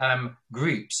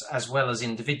groups as well as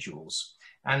individuals.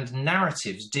 And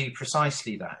narratives do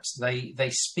precisely that. They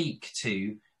speak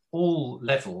to all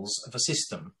levels of a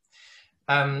system.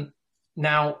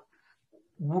 Now,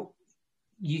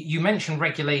 you mentioned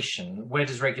regulation. Where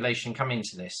does regulation come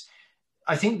into this?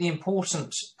 I think the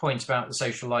important point about the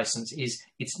social license is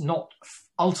it's not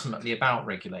ultimately about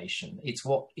regulation.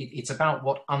 It's about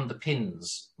what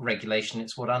underpins regulation.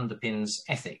 It's what underpins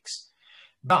ethics.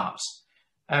 But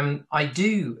I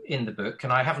do, in the book,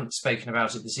 and I haven't spoken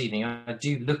about it this evening, I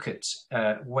do look at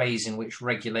ways in which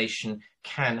regulation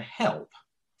can help.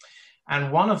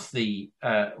 And one of the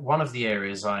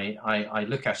areas I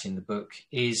look at in the book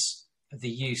is the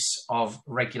use of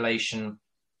regulation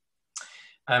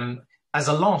as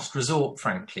a last resort,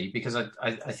 frankly, because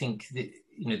I think that,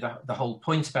 the whole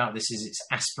point about this is it's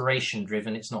aspiration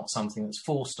driven. It's not something that's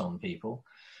forced on people,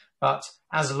 but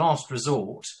as a last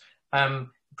resort,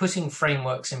 putting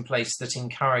frameworks in place that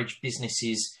encourage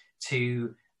businesses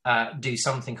to do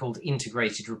something called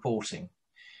integrated reporting.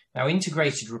 Now,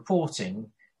 integrated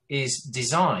reporting is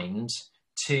designed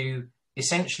to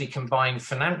essentially combine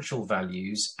financial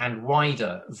values and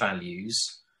wider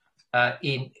values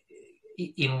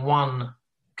in one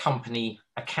company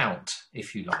account,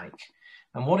 if you like.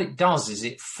 And what it does is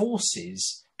it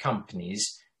forces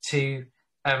companies to,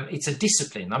 it's a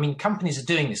discipline. I mean, companies are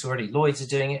doing this already. Lloyd's are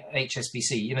doing it,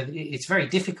 HSBC. It's very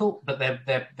difficult, but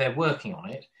they're working on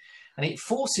it. and it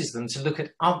forces them to look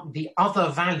at the other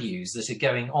values that are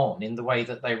going on in the way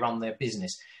that they run their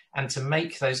business, and to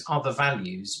make those other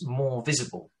values more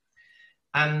visible.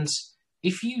 And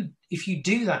if you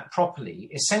do that properly,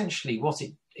 essentially what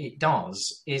it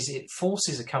does is it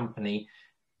forces a company,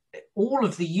 all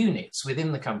of the units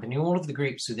within the company, all of the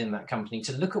groups within that company,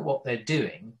 to look at what they're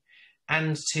doing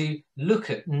and to look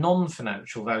at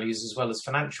non-financial values as well as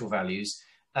financial values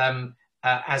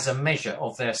as a measure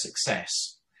of their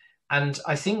success. And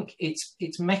I think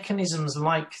it's mechanisms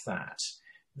like that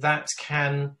that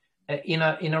can, in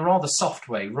a rather soft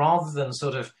way, rather than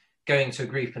sort of going to a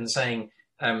group and saying,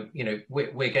 you know,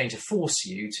 we're going to force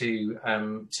you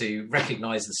to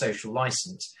recognise the social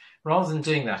licence. Rather than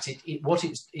doing that, what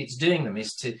it's doing them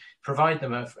is to provide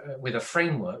them with a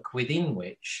framework within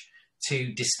which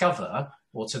to discover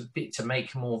or to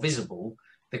make more visible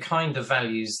the kind of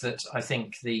values that I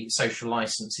think the social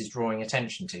licence is drawing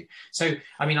attention to. So,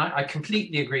 I mean, I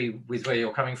completely agree with where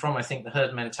you're coming from. I think the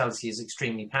herd mentality is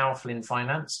extremely powerful in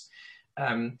finance.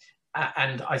 And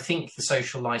I think the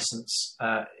social licence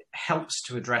helps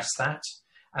to address that.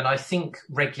 And I think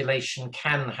regulation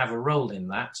can have a role in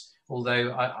that,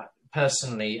 although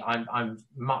personally, I'm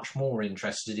much more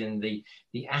interested in the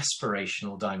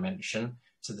aspirational dimension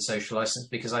to the social licence,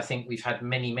 because I think we've had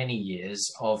many, many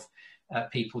years of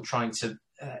people trying to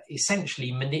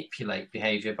essentially manipulate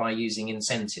behaviour by using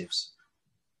incentives.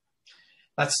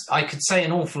 I could say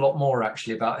an awful lot more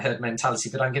actually about herd mentality,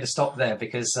 but I'm going to stop there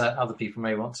because other people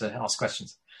may want to ask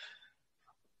questions.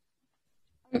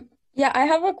 Yeah, I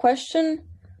have a question.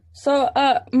 So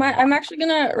I'm actually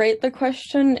going to write the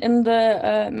question in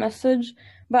the message,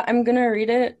 but I'm going to read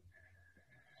it.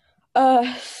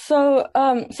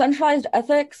 Centralized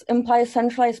ethics implies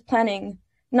centralized planning,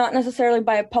 not necessarily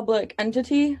by a public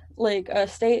entity like a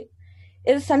state.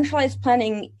 Is centralized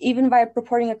planning, even by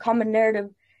purporting a common narrative,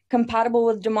 compatible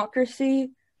with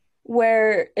democracy,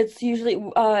 where it's usually,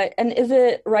 and is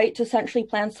it right to centrally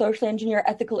plan, socially engineer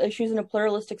ethical issues in a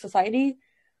pluralistic society?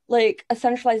 Like a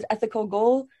centralized ethical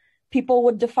goal, people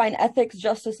would define ethics,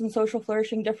 justice, and social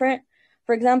flourishing different.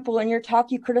 For example, in your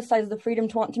talk, you criticize the freedom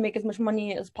to want to make as much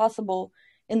money as possible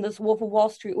in this Wolf of Wall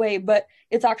Street way, but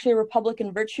it's actually a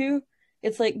Republican virtue.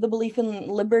 It's like the belief in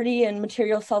liberty and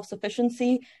material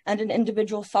self-sufficiency and an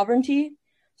individual sovereignty.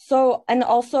 So, and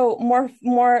also more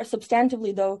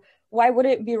substantively though, why would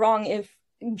it be wrong if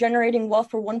generating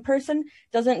wealth for one person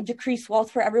doesn't decrease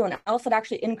wealth for everyone else? It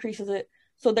actually increases it.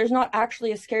 So there's not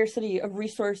actually a scarcity of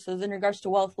resources in regards to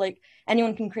wealth. Like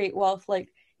anyone can create wealth. Like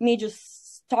me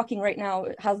just talking right now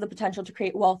has the potential to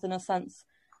create wealth in a sense.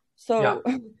 So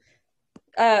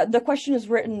yeah. The question is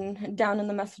written down in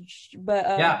the message, but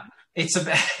yeah, it's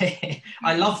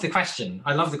I love the question.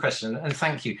 I love the question, and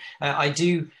thank you. I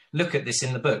do look at this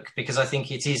in the book because I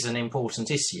think it is an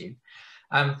important issue.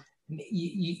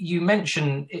 You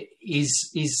mention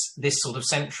is this sort of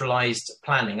centralized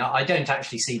planning. I don't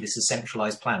actually see this as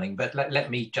centralized planning, but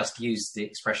let me just use the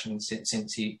expression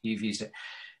since you've used it.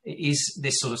 Is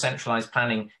this sort of centralized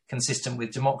planning consistent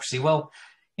with democracy? Well,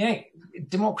 you know,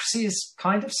 democracy is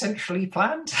kind of centrally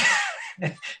planned.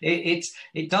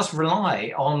 It does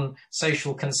rely on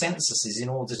social consensuses in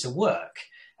order to work.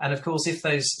 And of course, if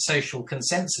those social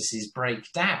consensuses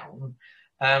break down,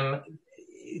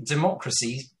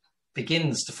 democracy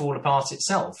begins to fall apart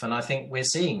itself. And I think we're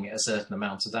seeing a certain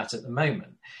amount of that at the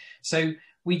moment. So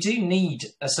we do need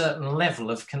a certain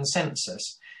level of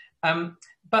consensus.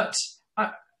 But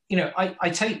you know, I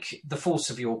take the force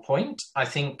of your point. I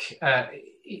think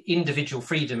individual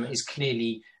freedom is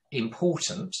clearly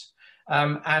important.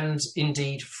 And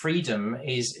indeed, freedom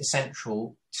is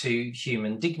essential to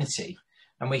human dignity.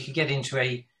 And we could get into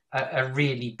a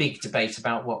really big debate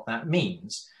about what that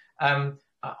means.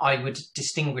 I would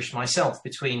distinguish myself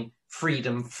between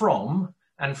freedom from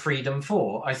and freedom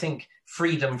for. I think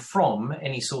freedom from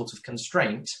any sort of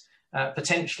constraint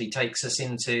potentially takes us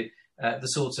into the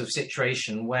sort of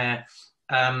situation where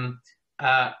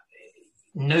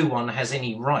no one has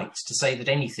any right to say that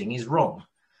anything is wrong,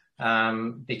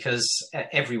 because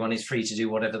everyone is free to do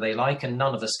whatever they like, and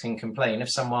none of us can complain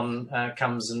if someone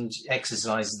comes and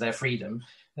exercises their freedom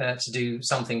to do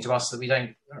something to us that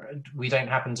we don't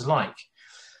happen to like.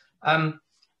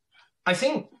 I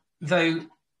think, though,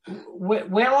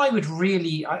 where I would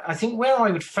really, I think where I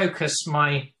would focus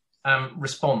my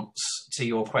response to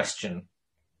your question,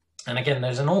 and again,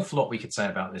 there's an awful lot we could say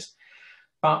about this,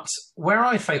 but where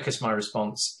I focus my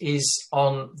response is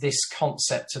on this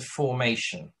concept of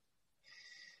formation.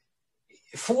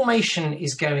 Formation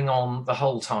is going on the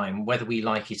whole time, whether we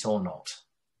like it or not.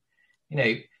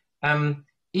 You know,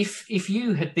 if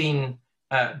you had been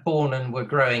born and were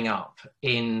growing up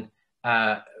in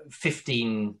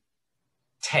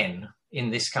 1510 in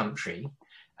this country,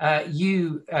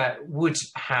 you would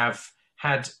have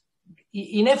had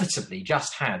inevitably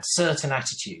just had certain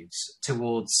attitudes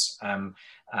towards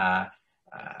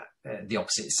the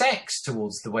opposite sex,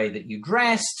 towards the way that you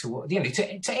dress, to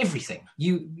everything.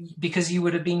 Because you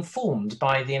would have been formed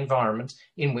by the environment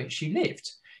in which you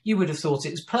lived. You would have thought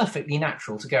it was perfectly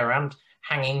natural to go around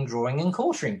hanging, drawing, and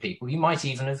quartering people. You might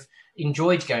even have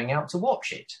enjoyed going out to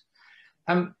watch it,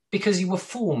 because you were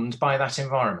formed by that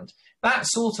environment. That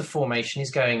sort of formation is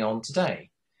going on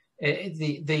today.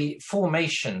 The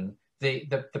formation,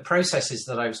 the processes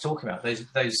that I was talking about,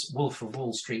 those Wolf of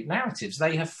Wall Street narratives,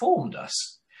 they have formed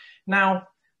us. Now,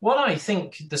 what I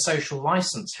think the social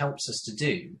license helps us to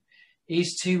do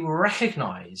is to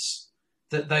recognize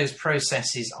that those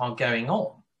processes are going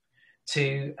on,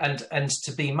 and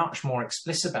to be much more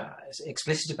explicit about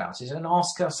it, and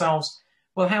ask ourselves,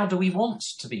 well, how do we want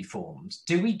to be formed?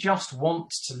 Do we just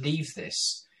want to leave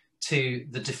this to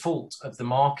the default of the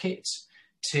market,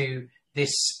 to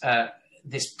this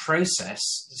process,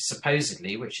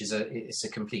 supposedly, which is it's a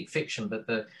complete fiction, but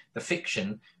the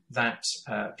fiction that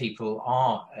people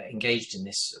are engaged in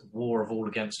this war of all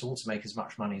against all to make as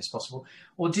much money as possible?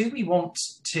 Or do we want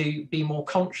to be more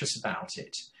conscious about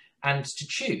it and to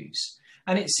choose?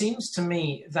 And it seems to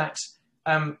me that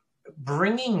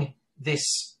bringing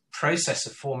this process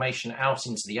of formation out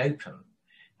into the open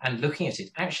and looking at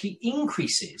it actually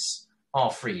increases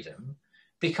our freedom,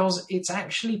 because it's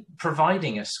actually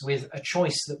providing us with a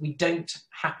choice that we don't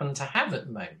happen to have at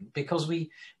the moment, because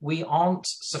we aren't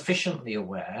sufficiently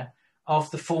aware of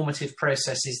the formative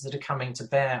processes that are coming to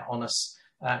bear on us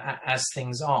as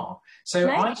things are. So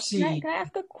can I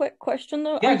ask a quick question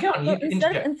though? Yeah, go on.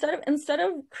 Instead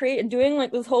of doing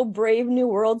like this whole Brave New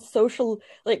World social,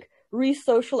 like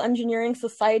re-social engineering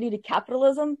society to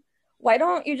capitalism, why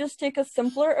don't you just take a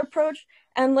simpler approach?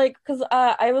 And like, because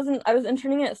I was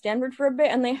interning at Stanford for a bit,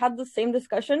 and they had the same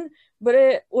discussion, but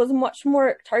it was much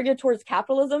more targeted towards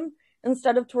capitalism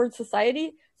instead of towards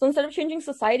society. So instead of changing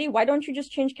society, why don't you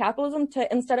just change capitalism to,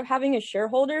 instead of having a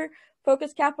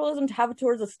shareholder-focused capitalism, to have it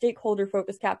towards a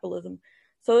stakeholder-focused capitalism?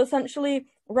 So essentially,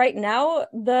 right now,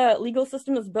 the legal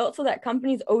system is built so that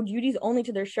companies owe duties only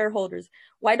to their shareholders.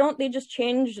 Why don't they just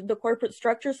change the corporate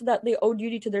structure so that they owe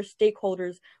duty to their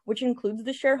stakeholders, which includes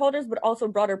the shareholders, but also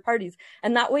broader parties?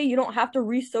 And that way you don't have to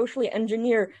re-socially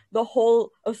engineer the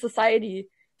whole of society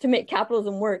to make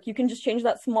capitalism work. You can just change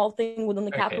that small thing within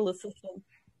the capitalist system.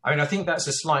 I mean, I think that's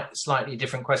a slightly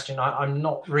different question. I'm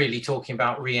not really talking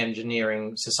about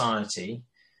re-engineering society.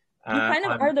 You kind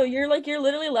of are though. You're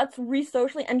literally, let's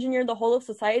re-socially engineer the whole of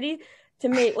society to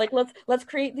make, like, let's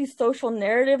create these social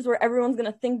narratives where everyone's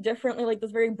going to think differently, like this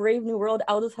very Brave New World,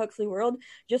 Aldous Huxley world,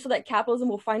 just so that capitalism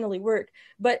will finally work.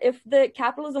 But if the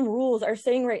capitalism rules are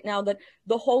saying right now that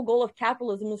the whole goal of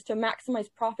capitalism is to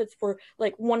maximize profits for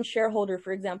like one shareholder,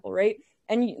 for example, right?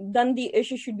 And then the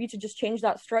issue should be to just change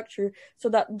that structure so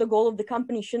that the goal of the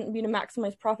company shouldn't be to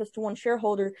maximize profits to one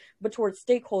shareholder, but towards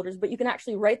stakeholders. But you can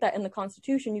actually write that in the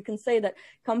Constitution. You can say that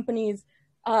companies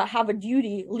have a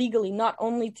duty legally, not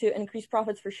only to increase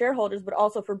profits for shareholders, but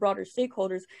also for broader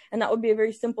stakeholders. And that would be a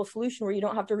very simple solution where you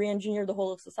don't have to re-engineer the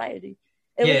whole of society.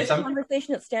 It was a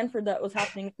conversation at Stanford that was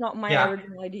happening. It's not my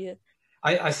original idea.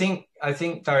 I think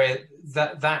Daria,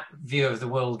 that view of the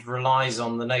world relies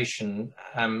on the notion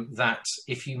that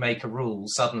if you make a rule,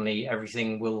 suddenly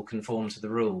everything will conform to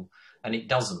the rule, and it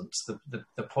doesn't.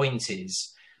 The point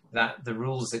is that the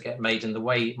rules that get made, and the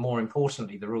way, more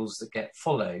importantly, the rules that get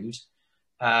followed,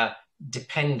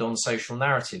 depend on social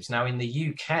narratives. Now, in the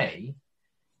UK,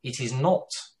 it is not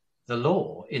the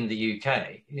law in the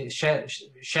UK.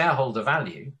 Shareholder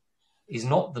value is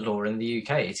not the law in the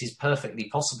UK. It is perfectly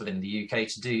possible in the UK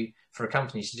for a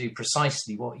company to do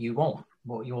precisely what you want,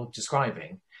 what you're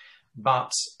describing.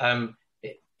 But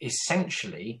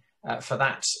essentially, for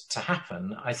that to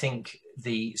happen, I think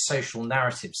the social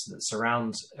narratives that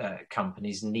surround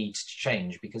companies need to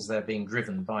change, because they're being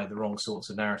driven by the wrong sorts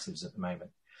of narratives at the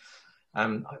moment.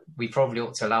 We probably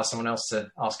ought to allow someone else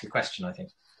to ask a question, I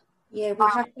think. Yeah, we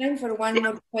have time for one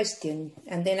more question,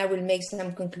 and then I will make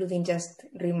some concluding just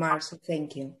remarks. So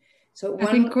thank you. So I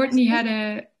think Courtney had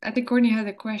a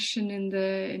question in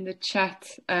the chat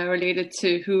related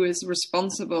to who is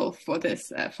responsible for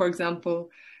this. For example,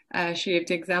 she gave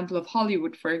the example of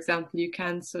Hollywood. For example, you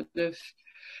can sort of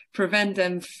prevent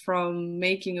them from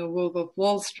making a Wolf of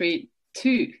Wall Street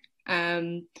 2.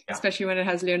 Especially when it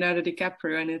has Leonardo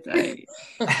DiCaprio in it.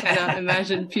 I cannot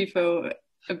imagine people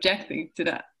objecting to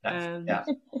that. Yeah.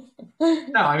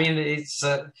 No, I mean,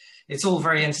 it's all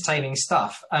very entertaining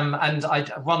stuff. And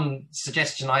one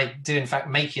suggestion I do in fact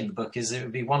make in the book is it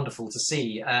would be wonderful to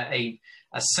see a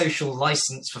social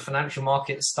license for financial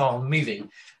market style movie.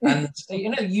 And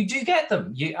you do get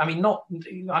them.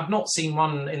 I've not seen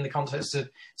one in the context of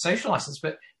social license,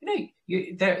 but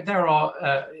there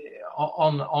are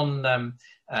on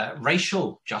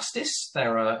racial justice.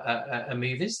 There are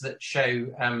movies that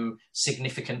show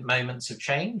significant moments of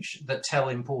change that tell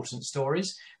important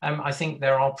stories. I think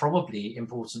there are probably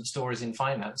important stories in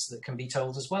finance that can be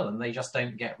told as well, and they just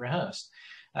don't get rehearsed.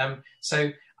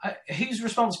 So whose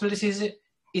responsibility is it?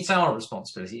 It's our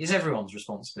responsibility. It's everyone's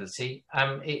responsibility.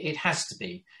 It has to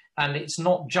be. And it's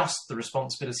not just the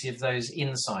responsibility of those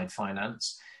inside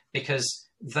finance, because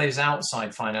those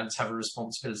outside finance have a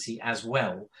responsibility as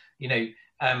well.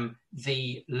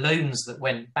 The loans that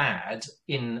went bad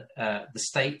in the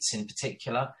States in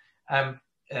particular,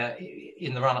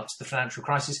 in the run-up to the financial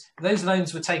crisis, those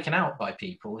loans were taken out by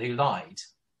people who lied.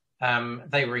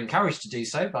 They were encouraged to do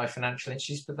so by financial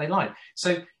institutions, but they lied.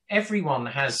 So everyone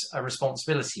has a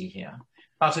responsibility here.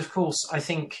 But of course, I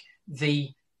think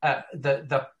the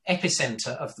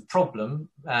epicenter of the problem,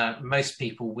 most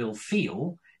people will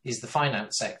feel, is the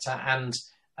finance sector. And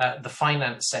the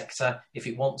finance sector, if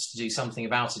it wants to do something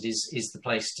about it, is the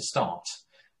place to start.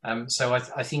 So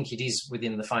I think it is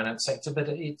within the finance sector, but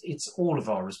it's all of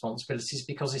our responsibilities,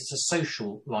 because it's a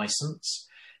social license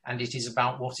and it is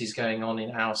about what is going on in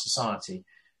our society.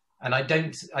 And I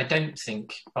don't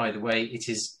think, by the way, it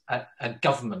is a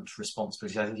government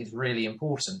responsibility. I think it's really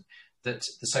important that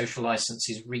the social license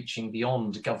is reaching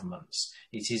beyond governments.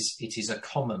 It is a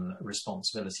common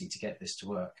responsibility to get this to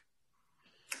work.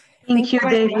 Thank you,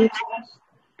 David.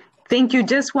 Thank you.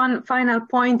 Just one final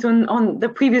point on the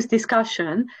previous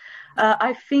discussion.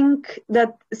 I think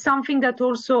that something that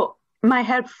also might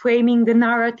help framing the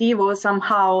narrative or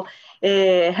somehow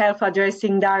help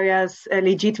addressing Daria's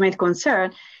legitimate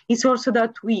concern is also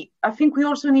that I think we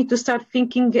also need to start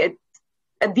thinking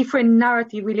a different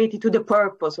narrative related to the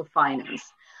purpose of finance.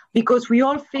 Because we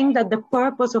all think that the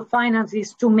purpose of finance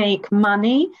is to make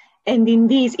money. And in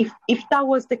this, if that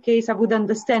was the case, I would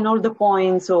understand all the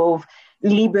points of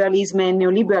liberalism and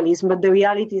neoliberalism, but the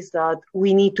reality is that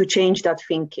we need to change that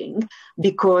thinking,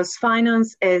 because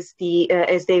finance, as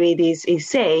David is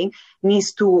saying,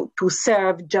 needs to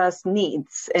serve just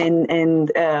needs, and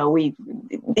it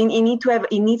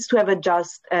needs to have a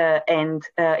just end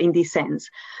in this sense.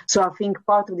 So I think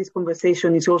part of this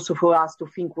conversation is also for us to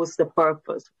think what's the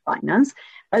purpose of finance.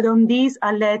 But on this,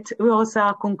 I'll let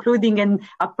Rosa concluding, and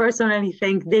I personally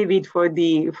thank David for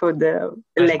the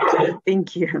lecture.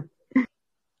 Thank you.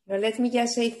 Well, let me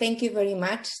just say thank you very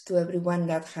much to everyone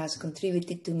that has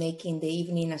contributed to making the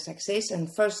evening a success.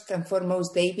 And first and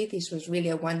foremost, David, this was really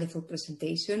a wonderful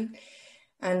presentation.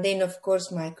 And then, of course,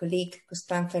 my colleague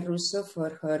Costanza Russo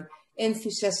for her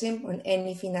enthusiasm on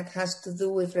anything that has to do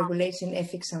with regulation,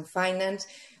 ethics, and finance.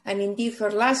 And indeed,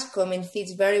 her last comment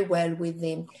fits very well with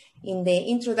them. In the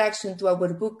introduction to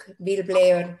our book, Bill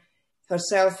Blair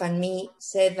herself and me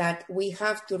said that we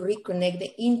have to reconnect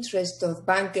the interest of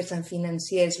bankers and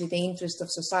financiers with the interest of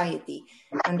society.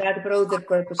 And that broader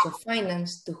purpose of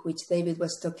finance, to which David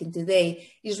was talking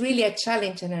today, is really a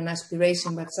challenge and an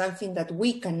aspiration, but something that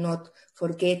we cannot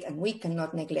forget and we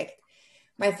cannot neglect.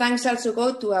 My thanks also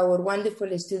go to our wonderful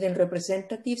student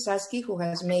representative, Saskia, who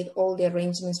has made all the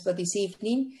arrangements for this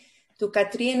evening, to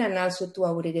Katrien, and also to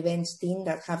our events team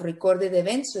that have recorded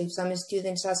events. So if some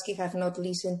students, Saskia, have not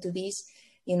listened to this,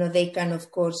 they can, of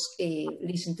course,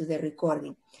 listen to the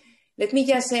recording. Let me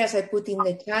just say, as I put in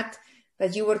the chat,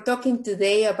 that you were talking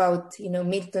today about,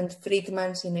 Milton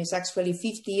Friedman's, it's actually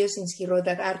 50 years since he wrote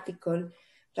that article,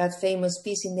 that famous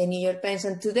piece in the New York Times.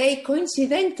 And today,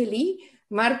 coincidentally,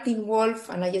 Martin Wolf,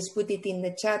 and I just put it in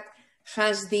the chat,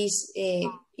 has this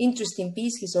interesting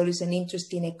piece. He's always an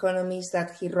interesting economist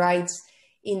that he writes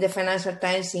in the Financial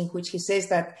Times, in which he says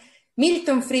that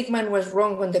Milton Friedman was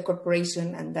wrong on the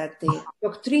corporation, and that the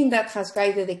doctrine that has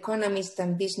guided economists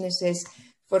and businesses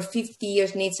for 50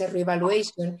 years needs a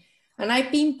reevaluation. And I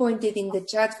pinpointed in the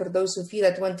chat, for those of you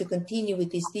that want to continue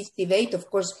with this debate, of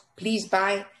course, please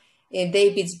buy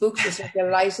David's book, The Social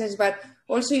License, but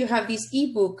also you have this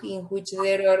ebook in which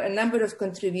there are a number of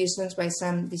contributions by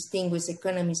some distinguished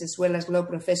economists, as well as law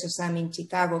professor Sam in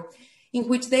Chicago, in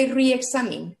which they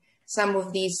re-examine some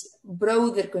of these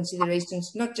broader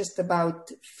considerations, not just about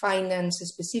finance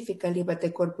specifically, but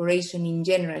the corporation in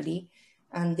generally,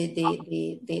 and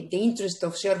the interest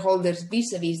of shareholders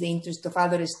vis-a-vis the interest of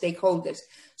other stakeholders.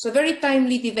 So very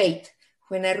timely debate,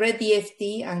 when I read the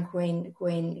FT and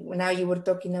when now you were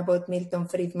talking about Milton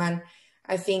Friedman,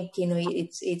 I think, you know,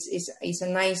 it's a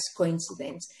nice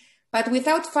coincidence. But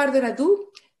without further ado,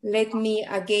 let me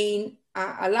again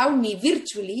allow me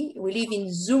virtually, we live in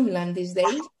Zoomland these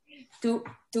days, to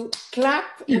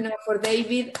clap, you know, for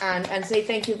David and say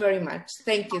thank you very much.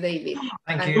 Thank you, David.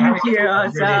 Thank and you. Thank you,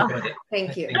 Rosa. Really enjoyed it.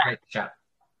 Thank you. It's been great to chat.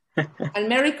 And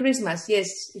Merry Christmas,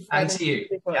 yes. And to you.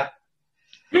 Yeah.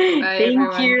 Bye, Thank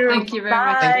everyone. you. Thank you very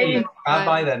much. Bye.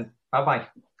 Bye-bye then. Bye-bye.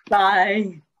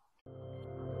 Bye.